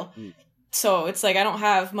sale. Mm. So it's I don't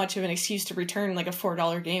have much of an excuse to return a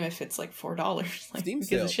 $4 game if it's $4. Steam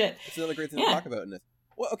sale. Shit. It's another great thing to talk about in this.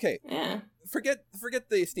 Well, okay. Yeah. Forget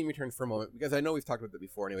the Steam returns for a moment, because I know we've talked about that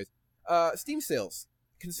before anyways. Steam sales.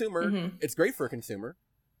 Consumer, It's great for a consumer.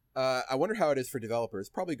 I wonder how it is for developers.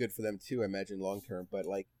 Probably good for them too, I imagine, long term. But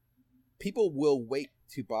people will wait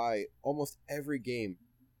to buy almost every game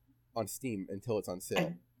on Steam until it's on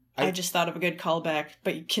sale. I just thought of a good callback,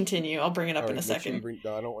 but you continue. I'll bring it up in a second.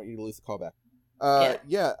 No, I don't want you to lose the callback.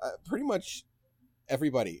 Pretty much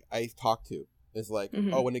everybody I talk to is like,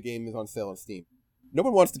 oh, when a game is on sale on Steam. No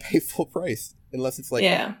one wants to pay full price unless it's like,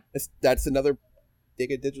 that's another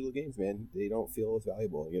dig at digital games, man. They don't feel as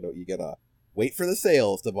valuable. You gotta wait for the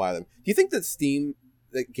sales to buy them. Do you think that Steam,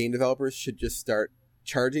 the game developers, should just start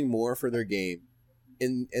charging more for their game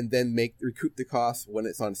and then recoup the cost when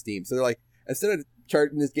it's on Steam? So they're like, instead of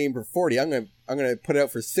charging this game for $40, I'm gonna put it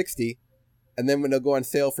out for $60, and then when it'll go on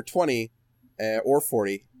sale for $20 or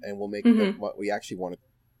 $40, and we'll make what we actually wanted.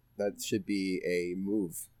 That should be a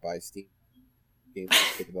move by Steam. Games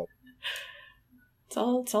developers. It's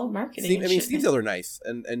all marketing. Steam sales are nice,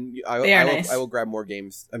 and nice. I will grab more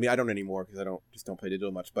games. I mean, I don't anymore because I don't play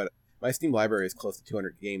digital much, but my Steam library is close to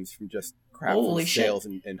 200 games from just crap from sales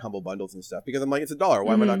and humble bundles and stuff. Because I'm like, it's $1.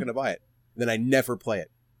 Why am I not going to buy it? And then I never play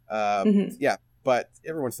it. Yeah, but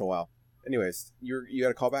every once in a while. Anyways, you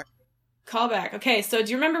got a callback? Callback. Okay, so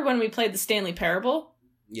do you remember when we played the Stanley Parable?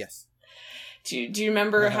 Yes. Do you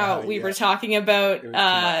remember how we were talking about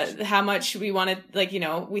how much we wanted? Like,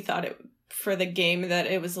 we thought it for the game that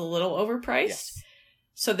it was a little overpriced. Yes.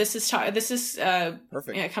 So this is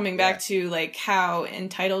perfect. Coming back to like how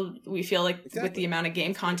entitled we feel like with the amount of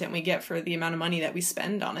game content we get for the amount of money that we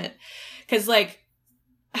spend on it. Because like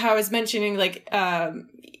how I was mentioning, like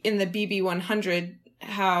in the BB100,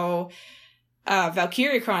 how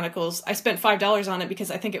Valkyria Chronicles, I spent $5 on it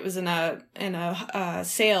because I think it was in a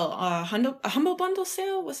sale, a humble bundle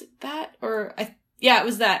sale. Was it that? It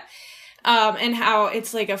was that. And how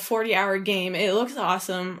it's like a 40-hour game. It looks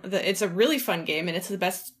awesome. It's a really fun game, and it's the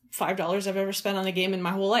best $5 I've ever spent on a game in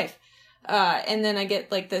my whole life. And then I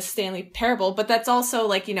get like the Stanley Parable, but that's also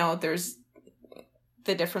like, there's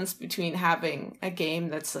the difference between having a game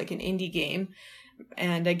that's like an indie game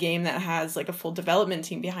and a game that has like a full development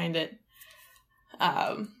team behind it.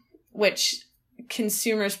 Which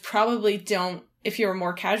consumers probably don't, if you're a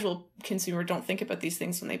more casual consumer, don't think about these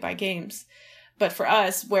things when they buy games. But for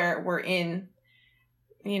us, where we're in,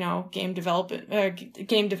 game development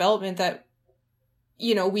that,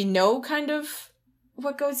 we know kind of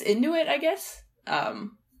what goes into it, I guess.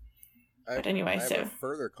 But anyway, I have a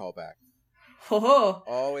further callback. Ho-ho.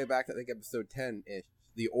 All the way back to, I think, episode 10-ish.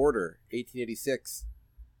 The Order, 1886.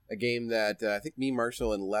 A game that I think me,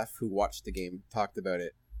 Marshall, and Lef, who watched the game, talked about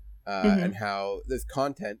it. And how this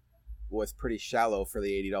content was pretty shallow for the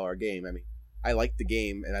 $80 game. I mean, I liked the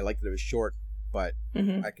game, and I liked that it was short. But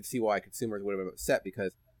I could see why consumers would have been upset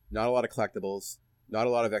because not a lot of collectibles, not a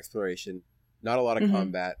lot of exploration, not a lot of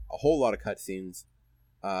combat, a whole lot of cutscenes,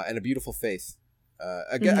 and a beautiful face.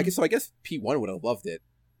 I guess P1 would have loved it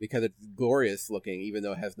because it's glorious looking, even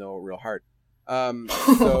though it has no real heart.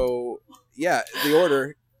 So, yeah, The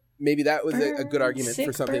Order, maybe that was a good argument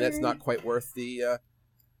for something that's not quite worth the...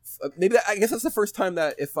 I guess that's the first time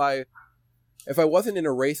that if I wasn't in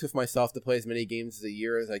a race with myself to play as many games a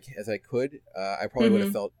year as I could, I probably would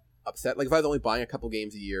have felt upset. Like if I was only buying a couple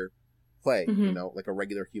games a year, play, like a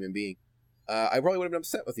regular human being, I probably would have been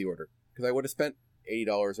upset with The Order because I would have spent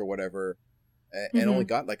 $80 or whatever, and only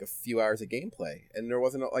got like a few hours of gameplay. And there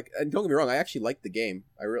wasn't and don't get me wrong, I actually liked the game.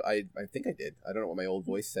 I think I did. I don't know what my old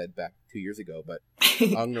voice said back 2 years ago, but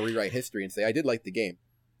I'm going to rewrite history and say I did like the game.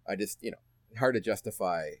 I just, hard to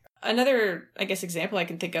justify. Another, I guess, example I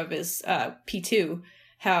can think of is P2,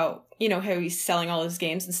 how he's selling all his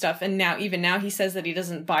games and stuff. And now he says that he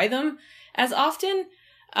doesn't buy them as often.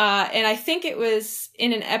 And I think it was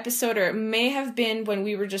in an episode, or it may have been when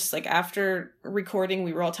we were just like after recording,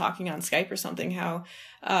 we were all talking on Skype or something, how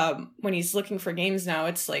when he's looking for games now,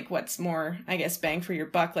 it's like, what's more, I guess, bang for your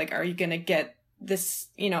buck? Like, are you going to get this,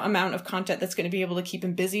 amount of content that's going to be able to keep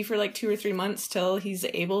him busy for like 2 or 3 months till he's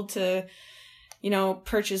able to,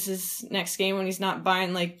 purchase his next game when he's not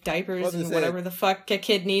buying like diapers and whatever the fuck a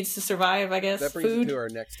kid needs to survive, I guess. That brings us to our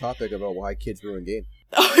next topic about why kids ruin games.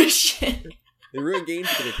 Oh, shit. They ruin games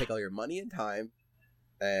because they take all your money and time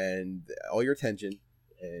and all your attention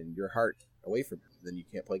and your heart away from you. Then you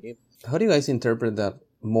can't play games. How do you guys interpret that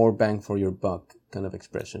more bang for your buck kind of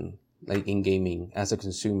expression, like in gaming as a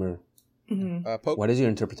consumer? What is your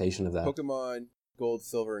interpretation of that? Pokemon Gold,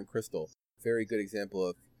 Silver, and Crystal. Very good example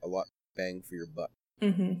of a lot bang for your buck.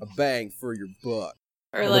 A bang for your buck.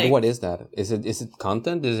 Or like, what is that? Is it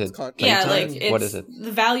content? Is it content? Yeah, like it's what is it?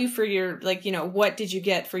 The value for your what did you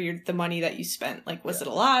get for the money that you spent? Like, was it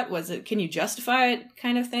a lot? Can you justify it?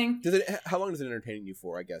 Kind of thing. How long does it entertain you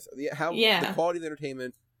for? I guess the quality of the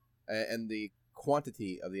entertainment and the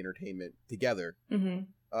quantity of the entertainment together.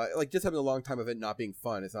 Like just having a long time of it not being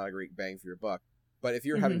fun is not a great bang for your buck. But if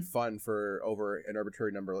you're having fun for over an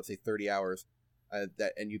arbitrary number, let's say 30 hours,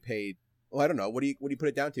 that, and you paid, well, I don't know, what do you put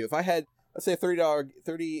it down to? If I had, let's say $30,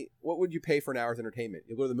 what would you pay for an hour's entertainment?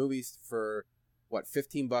 You'll go to the movies for what,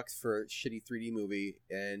 $15 for a shitty 3D movie,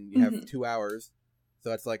 and you have 2 hours, so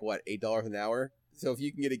that's like what, $8 an hour. So if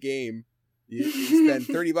you can get a game you spend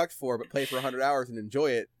 $30 for, but play for 100 hours and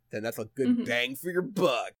enjoy it, then that's a good bang for your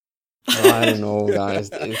buck. Oh, I don't know, guys.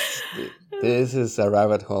 This is a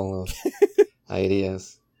rabbit hole of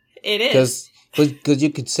ideas. It is. Because you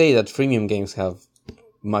could say that freemium games have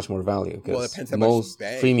much more value. Well, it depends how most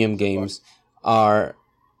much freemium games are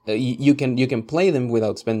you can play them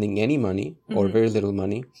without spending any money or very little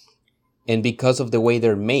money, and because of the way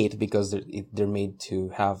they're made, because they're made to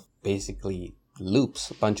have basically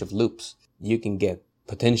loops, a bunch of loops, you can get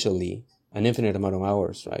potentially an infinite amount of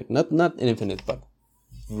hours, right? Not infinite, but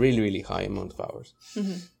really, really high amount of hours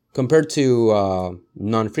compared to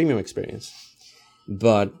non-freemium experience.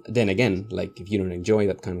 But then again, like if you don't enjoy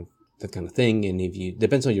that kind of thing, and if you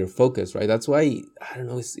depends on your focus, right? That's why I don't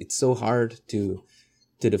know. It's so hard to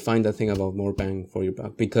define that thing about more bang for your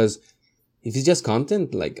buck, because if it's just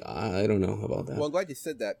content, like I don't know about that. Well, I'm glad you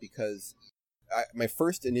said that, because my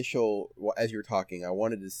first initial, as you were talking, I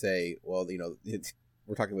wanted to say, well, you know,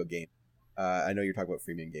 we're talking about game. I know you're talking about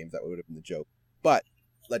freemium games. That would have been the joke. But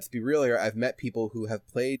let's be real here. I've met people who have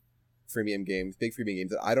played freemium games, big freemium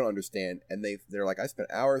games that I don't understand, and they're like, I spent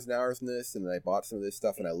hours and hours in this, and I bought some of this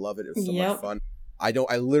stuff, and I love it. It was so much fun. I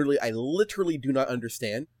literally do not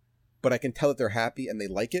understand, but I can tell that they're happy and they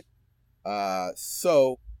like it.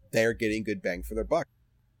 So they're getting good bang for their buck.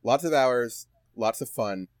 Lots of hours, lots of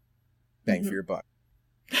fun, bang for your buck.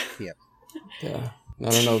 Yeah. Yeah. I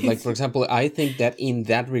don't know. Like, for example, I think that in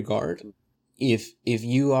that regard, if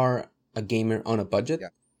you are a gamer on a budget,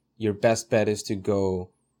 your best bet is to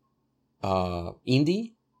go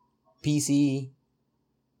indie, PC,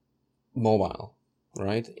 mobile,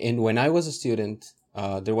 right? And when I was a student,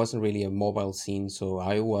 there wasn't really a mobile scene, so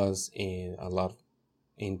I was a lot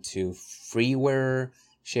into freeware,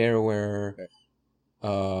 shareware,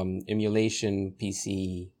 emulation,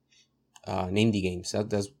 PC, and indie games.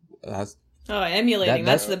 That's emulating.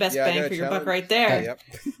 That's the best bang for your buck right there.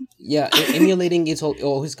 Yeah, emulating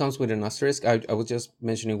always comes with an asterisk. I was just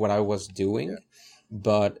mentioning what I was doing,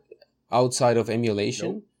 but outside of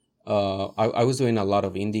emulation, I was doing a lot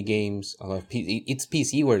of indie games. A lot of it's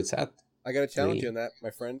PC where it's at. I got to challenge you on that,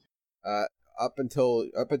 my friend. Up until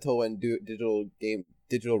when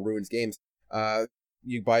digital ruins games,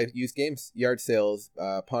 you buy used games, yard sales,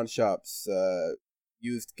 pawn shops,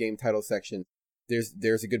 used game title section.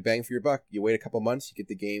 There's a good bang for your buck. You wait a couple months, you get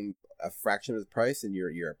the game a fraction of the price, and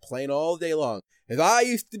you're playing all day long. And I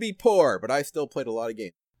used to be poor, but I still played a lot of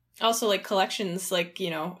games. Also, like collections, like, you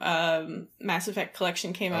know, Mass Effect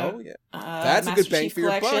collection came out. Oh yeah, that's a good bang for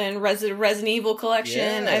your buck. Resident Evil collection.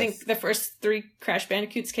 Yes. I think the first 3 Crash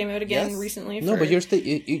Bandicoots came out again recently. No, but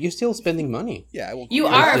you're still spending money. Yeah, well, you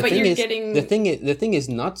are, but you're getting the thing is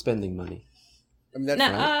not spending money. I mean, that's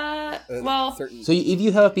right. So if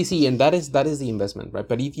you have a PC, and that is the investment, right?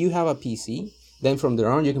 But if you have a PC, then from there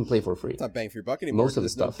on you can play for free. It's not bang for your buck anymore. Most of the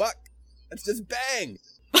stuff. No buck. It's just bang.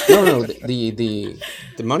 No. The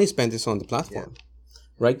money spent is on the platform,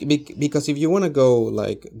 right? Because if you want to go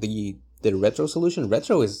like the retro solution,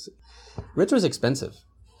 retro is expensive,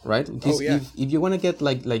 right? Because if you want to get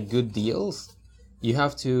like good deals, you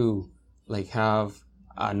have to like have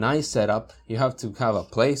a nice setup. You have to have a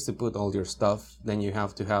place to put all your stuff. Then you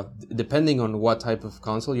have to have, depending on what type of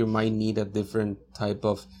console, you might need a different type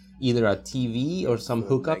of either a TV or some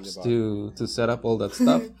hookups to set up all that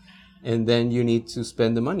stuff. And then you need to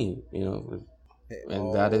spend the money, you know,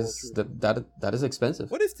 and that is expensive.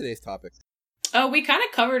 What is today's topic? Oh, we kind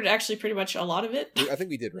of covered actually pretty much a lot of it. I think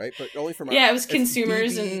we did, right? But only from it was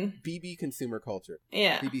consumers and BB consumer culture.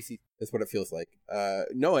 Yeah, BBC is what it feels like.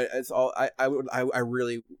 No, it's all. I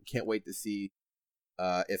really can't wait to see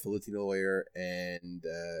if a Latino lawyer and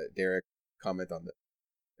Derek comment on it,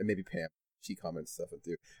 and maybe Pam, she comments stuff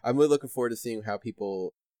too. I'm really looking forward to seeing how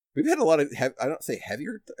people. We've had a lot of, I don't say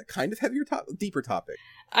heavier, kind of heavier, deeper topic.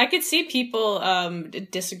 I could see people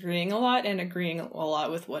disagreeing a lot and agreeing a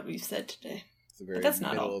lot with what we've said today. But that's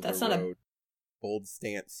not all. That's not a bold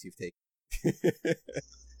stance you've taken.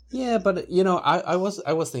 Yeah, but you know, I was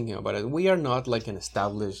thinking about it. We are not like an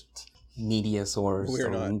established media source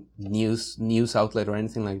or news outlet or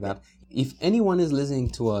anything like that. If anyone is listening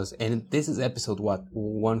to us, and this is episode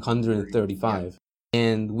 135.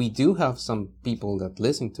 And we do have some people that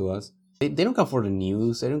listen to us. They don't come for the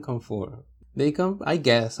news. They come, I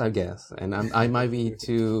guess. And I might be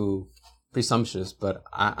too presumptuous, but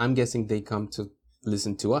I'm guessing they come to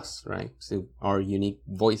listen to us, right? To our unique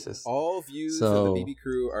voices. All views of the BB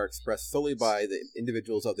Crew are expressed solely by the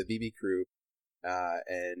individuals of the BB Crew,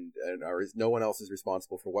 and no one else is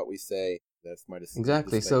responsible for what we say. That's my decision.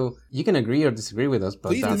 Exactly. So you can agree or disagree with us,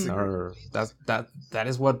 but that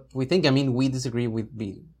is what we think. I mean, we disagree with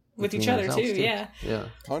each other too. Yeah.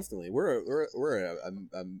 Constantly, we're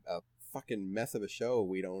a fucking mess of a show.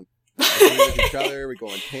 We don't agree with each other. We go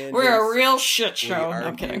on tangents. We're a real shit show. We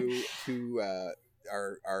I'm kidding. To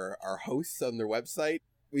our hosts on their website.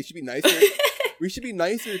 We should be nicer. We should be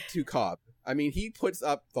nicer to Cobb. I mean, he puts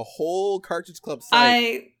up the whole Cartridge Club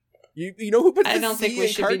site. You know who puts? I don't think we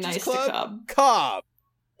should be nice Club? To Cobb.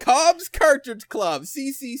 Cobb's Cartridge Club,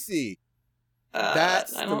 CCC.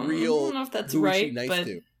 That's the real. I don't know if that's right, nice but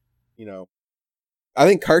to. You know, I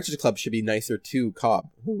think Cartridge Club should be nicer to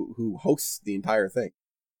Cobb, who hosts the entire thing.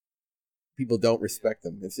 People don't respect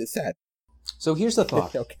them. It's sad. So here's the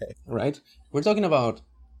thought. Okay. Right? We're talking about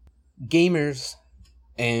gamers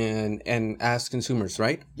and as consumers,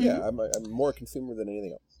 right? Yeah, I'm more a consumer than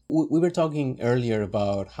anything else. We were talking earlier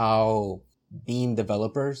about how being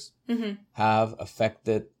developers have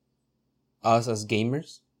affected us as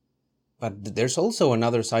gamers. But there's also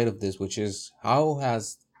another side of this, which is how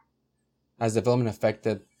has development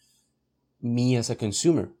affected me as a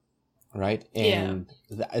consumer, right? And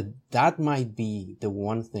that might be the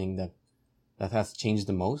one thing that has changed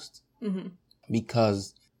the most.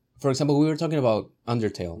 Because, for example, we were talking about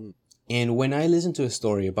Undertale. And when I listen to a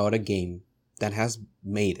story about a game that has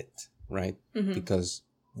made it, right? Because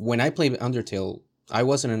when I played Undertale, I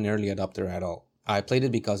wasn't an early adopter at all. I played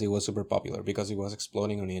it because it was super popular, because it was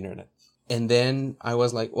exploding on the internet. And then I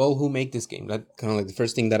was like, well, who made this game? That kind of like the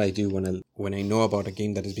first thing that I do when I know about a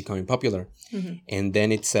game that is becoming popular. And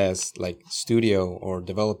then it says like studio or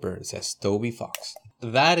developer, it says Toby Fox.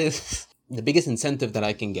 That is the biggest incentive that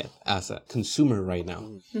I can get as a consumer right now.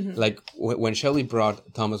 Like when Shelley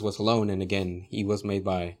brought Thomas Was Alone, and again, he was made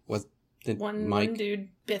by, one dude,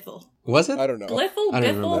 Bithell. Was it? I don't know. Bliffle?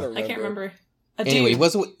 Bithell? I can't remember. Anyway, it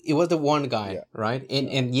was the one guy, right?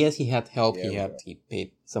 And yes, he had help. He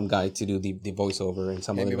paid some guy to do the voiceover and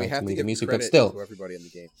some other guy to make the music, but still, everybody in the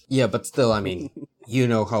game. Yeah, but still, I mean, you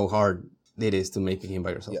know how hard it is to make a game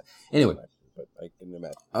by yourself. Yeah, anyway, but I can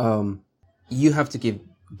imagine. You have to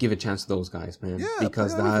give a chance to those guys, man,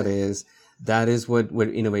 because that is where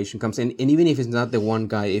innovation comes in. And even if it's not the one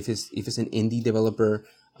guy, if it's an indie developer,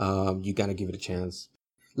 you gotta give it a chance.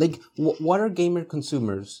 Like, what are gamer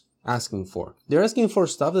consumers asking for? They're asking for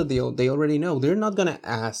stuff that they already know. They're not gonna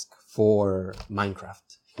ask for Minecraft.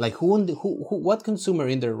 Like, what consumer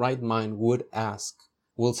in their right mind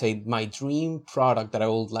will say, my dream product that I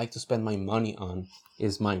would like to spend my money on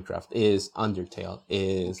is Minecraft, is Undertale,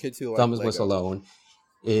 is Thomas Was Alone,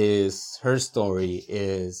 is Her Story,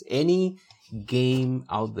 is any game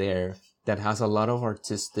out there that has a lot of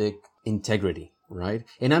artistic integrity, right?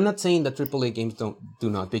 And I'm not saying that AAA games do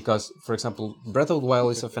not, because, for example, Breath of the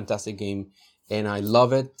Wild is a fantastic game, and I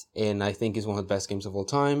love it, and I think it's one of the best games of all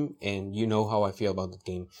time, and you know how I feel about that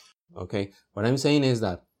game, okay? What I'm saying is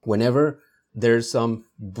that whenever there's some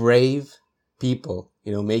brave people,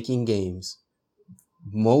 making games,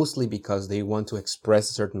 mostly because they want to express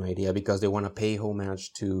a certain idea, because they want to pay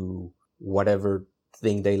homage to whatever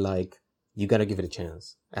thing they like, you got to give it a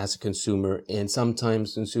chance as a consumer. And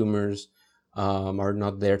sometimes consumers are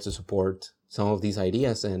not there to support some of these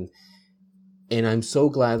ideas, and I'm so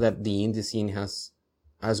glad that the indie scene has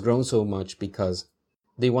grown so much, because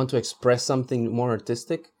they want to express something more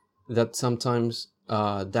artistic, that sometimes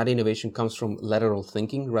that innovation comes from lateral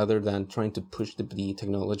thinking rather than trying to push the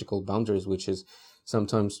technological boundaries, which is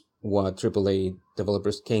sometimes what AAA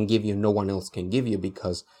developers can give you, no one else can give you,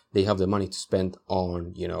 because they have the money to spend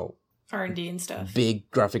on, R&D and stuff. Big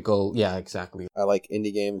graphical, yeah, exactly. I like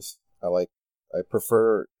indie games. I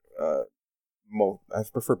prefer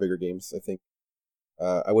bigger games. I think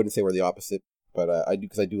I wouldn't say we're the opposite, but I do,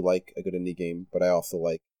 because I do like a good indie game. But I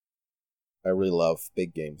really love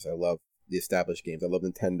big games. I love the established games. I love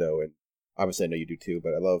Nintendo, and obviously I know you do too.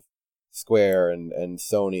 But I love Square and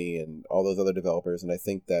Sony and all those other developers. And I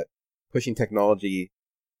think that pushing technology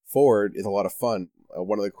forward is a lot of fun.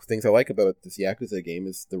 One of the things I like about this Yakuza game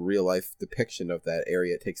is the real life depiction of that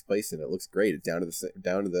area it takes place in. It looks great. It's down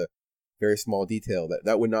to the very small detail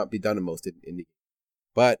that would not be done in most indie.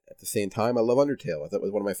 But at the same time, I love Undertale. I thought it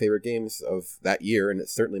was one of my favorite games of that year, and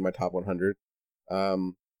it's certainly my top 100.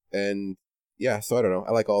 And yeah, so I don't know.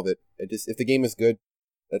 I like all of it. If the game is good,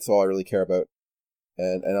 that's all I really care about.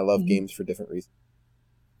 And I love games for different reasons.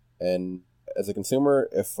 And as a consumer,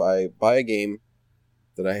 if I buy a game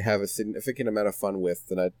that I have a significant amount of fun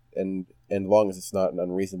with, and long as it's not an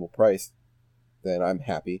unreasonable price, then I'm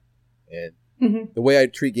happy. And Mm-hmm. the way I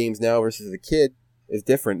treat games now versus a kid is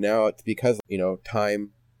different now. It's because,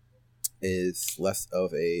 time is less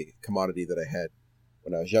of a commodity that I had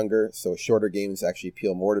when I was younger. So shorter games actually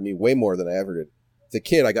appeal more to me, way more than I ever did. As a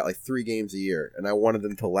kid, I got like 3 games a year, and I wanted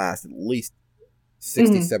them to last at least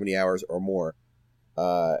 60, 70 hours or more.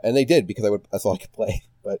 And they did, because that's all I could play.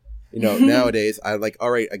 But, nowadays, I'm like,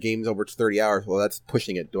 all right, a game's over 30 hours. Well, that's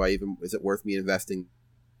pushing it. Is it worth me investing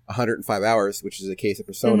 105 hours, which is the case of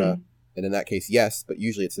Persona? And in that case, yes, but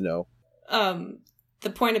usually it's a no. The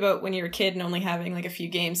point about when you're a kid and only having like a few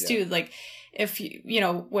games too, like if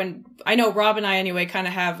when I know Rob and I anyway kind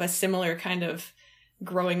of have a similar kind of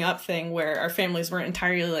growing up thing where our families weren't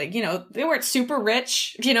entirely like, they weren't super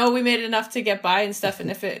rich, we made enough to get by and stuff.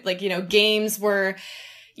 And if it games were,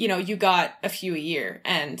 you got a few a year.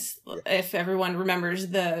 And if everyone remembers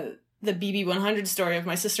the BB100 story of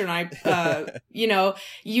my sister and I,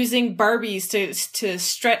 using Barbies to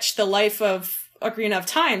stretch the life of Ocarina of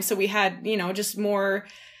Time. So we had, just more,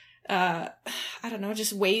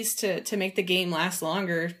 just ways to make the game last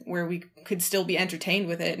longer where we could still be entertained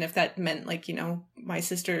with it. And if that meant like, my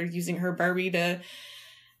sister using her Barbie to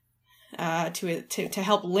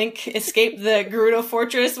help Link escape the Gerudo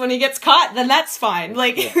Fortress when he gets caught, then that's fine.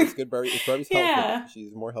 Like, it's good Barbie. It's Barbie's helpful.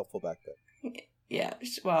 She's more helpful back then. Yeah,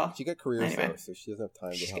 well, she got careers anyway. though, so she doesn't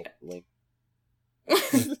have time to help Link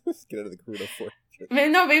get out of the Gerudo Fortress.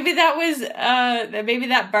 No, maybe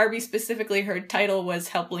that Barbie specifically, her title was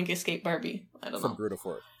 "Help Link Escape Barbie." I don't know. From Gerudo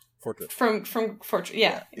Fortress. From Fortress,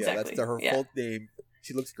 yeah, exactly. That's her full name.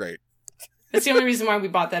 She looks great. That's the only reason why we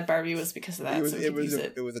bought that Barbie was because of that.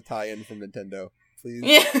 It was a tie-in from Nintendo. Please,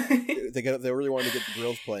 yeah. They really wanted to get the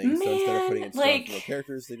girls playing, so instead of putting in strong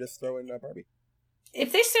characters, they just throw in Barbie.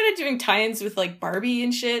 If they started doing tie-ins with like Barbie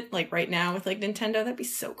and shit, like right now with like Nintendo, that'd be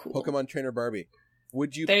so cool. Pokemon Trainer Barbie.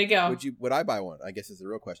 Would you? There you go. Would I buy one? I guess is the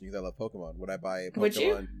real question, because I love Pokemon. Would I buy a Pokemon? Would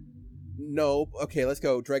you? No. Okay, let's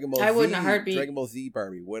go. Dragon Ball Z. I would in a heartbeat. Dragon Ball Z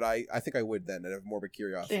Barbie. Would I? I think I would then. I'd have more of a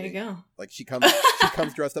curiosity. There you go. Like she comes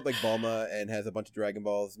dressed up like Bulma and has a bunch of Dragon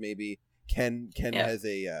Balls. Maybe Ken has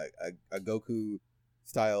a Goku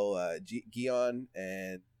style Gion,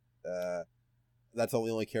 and that's all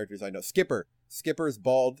the only characters I know. Skipper's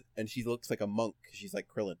bald and she looks like a monk. She's like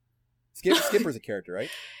Krillin. Skipper's a character, right?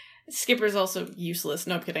 Skipper's also useless.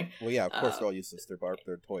 No, I'm kidding. Well, yeah, of course they're all useless. They're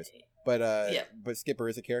toys. But but Skipper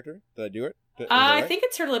is a character. Did I do it? I think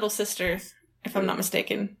it's her little sister, if I'm not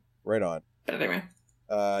mistaken. Right on. But anyway.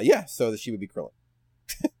 Yeah. So she would be Krillin.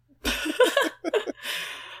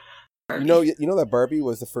 You know that Barbie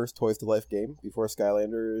was the first Toys to Life game before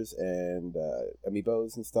Skylanders and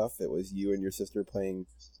Amiibos and stuff. It was you and your sister playing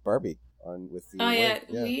Barbie with the. Oh yeah,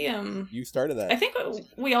 you started that. I think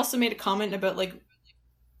we also made a comment about like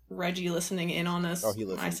Reggie listening in on us. Oh, he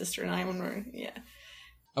listened. My sister and I when we're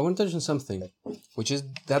I want to touch on something, which is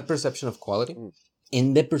that perception of quality,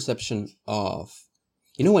 and the perception of,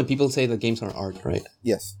 when people say that games are art, right?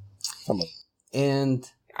 Yes, some of them. And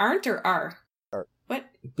aren't or are? Art. What?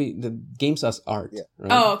 The games as art. Yeah.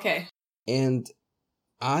 Right? Oh, okay. And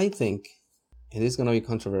I think it is going to be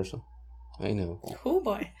controversial. I know. Oh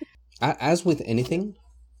boy. As with anything,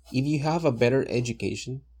 if you have a better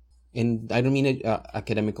education, and I don't mean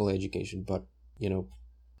academical education, but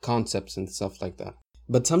concepts and stuff like that.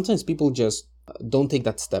 But sometimes people just don't take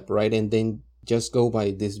that step, right? And then just go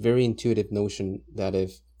by this very intuitive notion that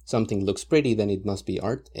if something looks pretty, then it must be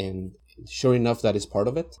art. And sure enough, that is part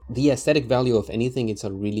of it. The aesthetic value of anything, it's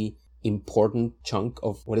a really important chunk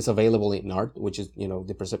of what is available in art, which is,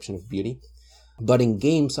 the perception of beauty. But in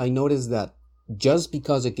games, I noticed that just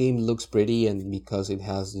because a game looks pretty and because it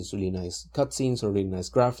has these really nice cutscenes or really nice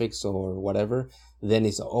graphics or whatever, then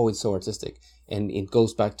it's so artistic. And it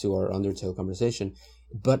goes back to our Undertale conversation.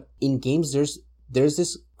 But in games, there's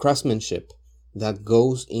this craftsmanship that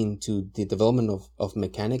goes into the development of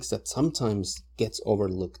mechanics that sometimes gets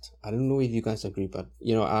overlooked. I don't know if you guys agree, but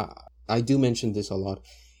I do mention this a lot.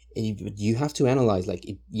 You have to analyze, like,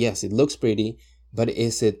 yes, it looks pretty, but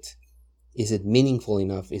is it meaningful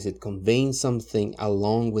enough? Is it conveying something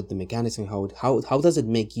along with the mechanics, and how does it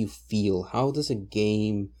make you feel? How does a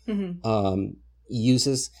game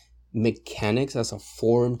uses mechanics as a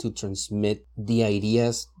form to transmit the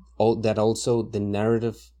ideas that also the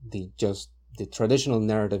narrative, the traditional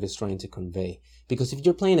narrative is trying to convey? Because if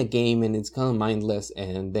you're playing a game and it's kind of mindless,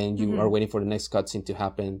 and then you are waiting for the next cutscene to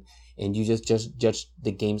happen, and you just judge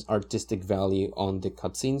the game's artistic value on the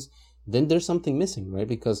cutscenes, then there's something missing, right?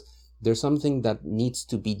 Because there's something that needs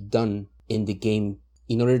to be done in the game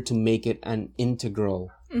in order to make it an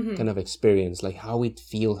integral kind of experience, like how it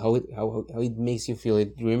feels, how it makes you feel.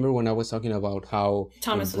 It. Remember when I was talking about how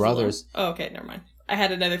Thomas Brothers? Oh, okay, never mind. I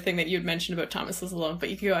had another thing that you had mentioned about Thomas Was Alone, but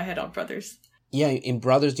you can go ahead on Brothers. Yeah, in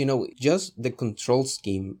Brothers, just the control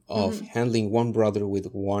scheme of handling one brother with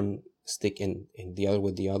one stick and the other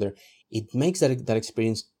with the other, it makes that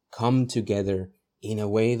experience come together in a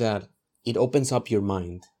way that it opens up your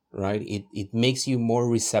mind, right? It makes you more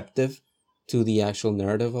receptive to the actual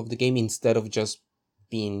narrative of the game instead of just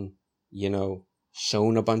being,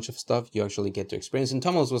 shown a bunch of stuff. You actually get to experience. In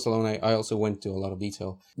Thomas Was Alone, I also went to a lot of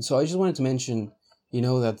detail. So I just wanted to mention,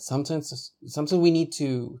 that sometimes we need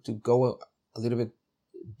to go a little bit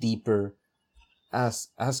deeper as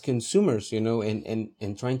consumers,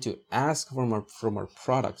 and trying to ask from our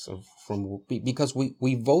products because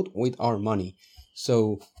we vote with our money.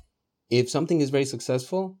 So if something is very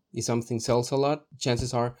successful, if something sells a lot,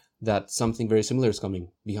 chances are that something very similar is coming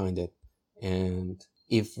behind it. And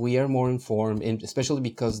if we are more informed, and especially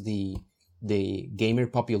because the gamer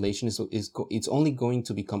population it's only going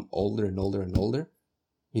to become older and older and older,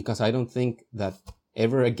 because I don't think that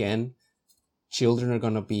ever again children are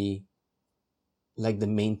going to be like the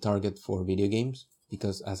main target for video games,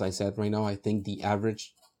 because as I said right now, I think the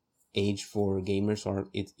average age for gamers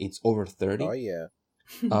it's over 30. Oh yeah.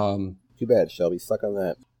 Too bad, Shelby. Stuck on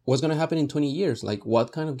that. What's going to happen in 20 years? Like,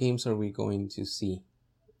 what kind of games are we going to see?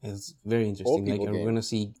 It's very interesting. Like, are we going to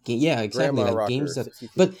see? Yeah, exactly. Grandma like Rocker, games that.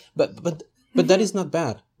 63. But that is not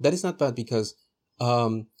bad. That is not bad because,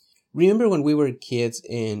 remember when we were kids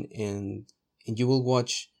and you will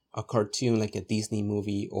watch a cartoon like a Disney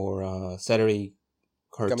movie or a Saturday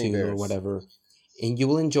cartoon or whatever, and you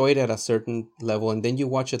will enjoy it at a certain level, and then you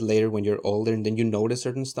watch it later when you're older, and then you notice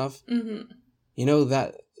certain stuff.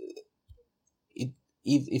 That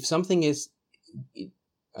if something is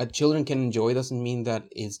children can enjoy, doesn't mean that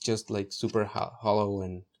it's just like super hollow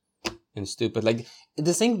and stupid. Like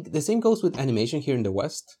the same goes with animation here in the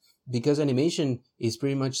West, because animation is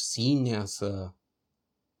pretty much seen as a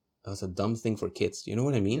dumb thing for kids. You know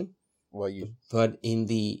what I mean? But in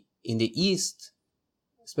the East,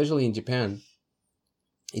 especially in Japan,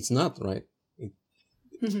 it's not, right.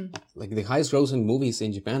 Like the highest grossing movies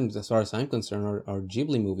in Japan, as far as I'm concerned, are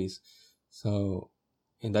Ghibli movies. So,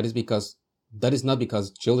 and that is not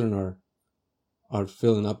because children are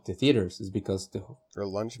filling up the theaters. It's because for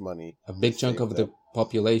lunch money, a big chunk of the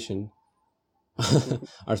population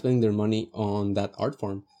are spending their money on that art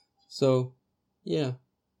form. So, yeah,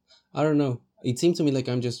 I don't know. It seems to me like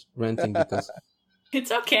I'm just ranting because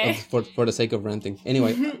it's okay for the sake of ranting.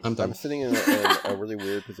 Anyway, I'm done. I'm sitting in a really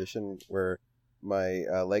weird position where my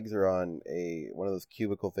legs are on one of those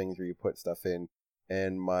cubicle things where you put stuff in,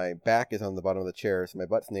 and my back is on the bottom of the chair, so my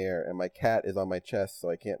butt's in the air, and my cat is on my chest, so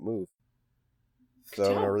I can't move. So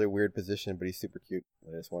I'm in a really weird position, but he's super cute.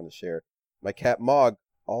 I just wanted to share. My cat Mog,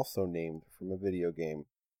 also named from a video game.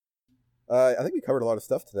 I think we covered a lot of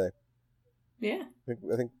stuff today. Yeah. I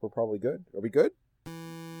think we're probably good. Are we good? I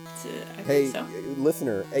hey, think so.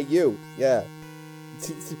 Listener. Hey, you. Yeah.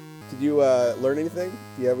 Did you learn anything?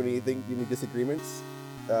 Do you have any disagreements?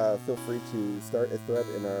 Feel free to start a thread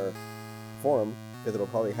in our forum, because it'll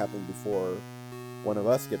probably happen before one of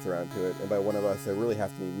us gets around to it. And by one of us, it really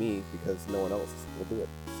has to be me, because no one else will do it.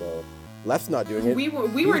 So Left's not doing it. We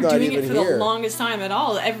weren't doing it for the longest time at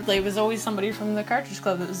all. It was always somebody from the Cartridge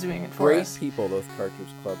Club that was doing it for us. Great people, those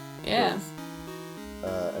Cartridge Club. Yeah.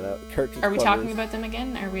 Cartridge Are we clubbers. talking about them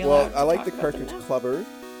again? Are we allowed to I like talk the about Cartridge them now? Clubbers,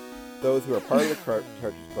 those who are part of the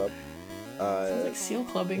Cartridge Club. Sounds like seal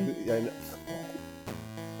clubbing. I know.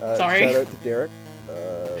 Sorry. Shout out to Derek,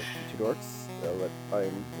 Two Dorks.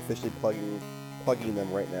 I'm officially plugging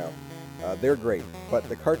them right now. They're great, but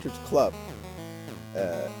the Cartridge Club,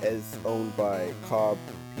 is owned by Cobb,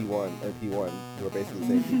 P1, and P1, who are basically the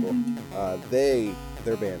same people.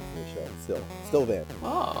 They're banned from the show. Still banned.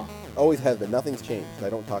 Oh. Always have been. Nothing's changed. I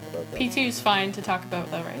don't talk about that. P2's fine to talk about,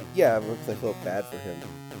 though, right? Yeah, because I feel bad for him.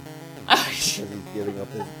 Because he's giving up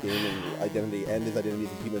his gaming identity and his identity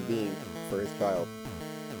as a human being for his child.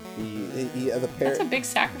 He as a parent. That's a big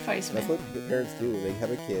sacrifice, man. That's what the parents do. They have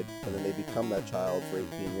a kid, and then they become that child for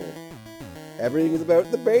 18 years. Everything is about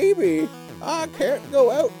the baby. I can't go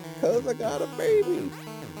out because I got a baby.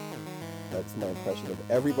 That's my impression of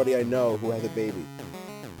everybody I know who has a baby.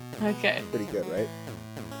 Okay. Pretty good, right?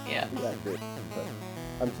 Yeah. Yeah, good. But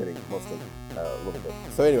I'm kidding, mostly. A little bit.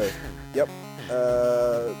 So anyway, yep.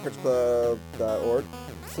 CartridgeClub.org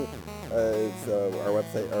is our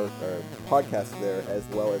website, our podcast there, as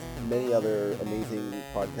well as many other amazing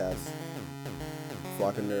podcasts.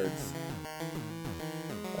 Flock of Nerds.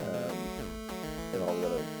 And all the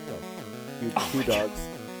other stuff. Q Dogs.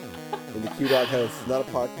 In the Q Dog House. It's not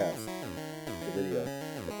a podcast. It's a video.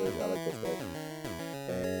 I like those guys.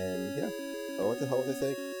 And yeah. Oh, what the hell was I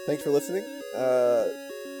saying? Thanks for listening.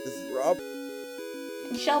 This is Rob.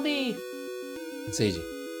 Shelby. Seiji.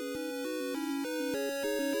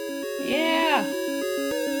 Yeah.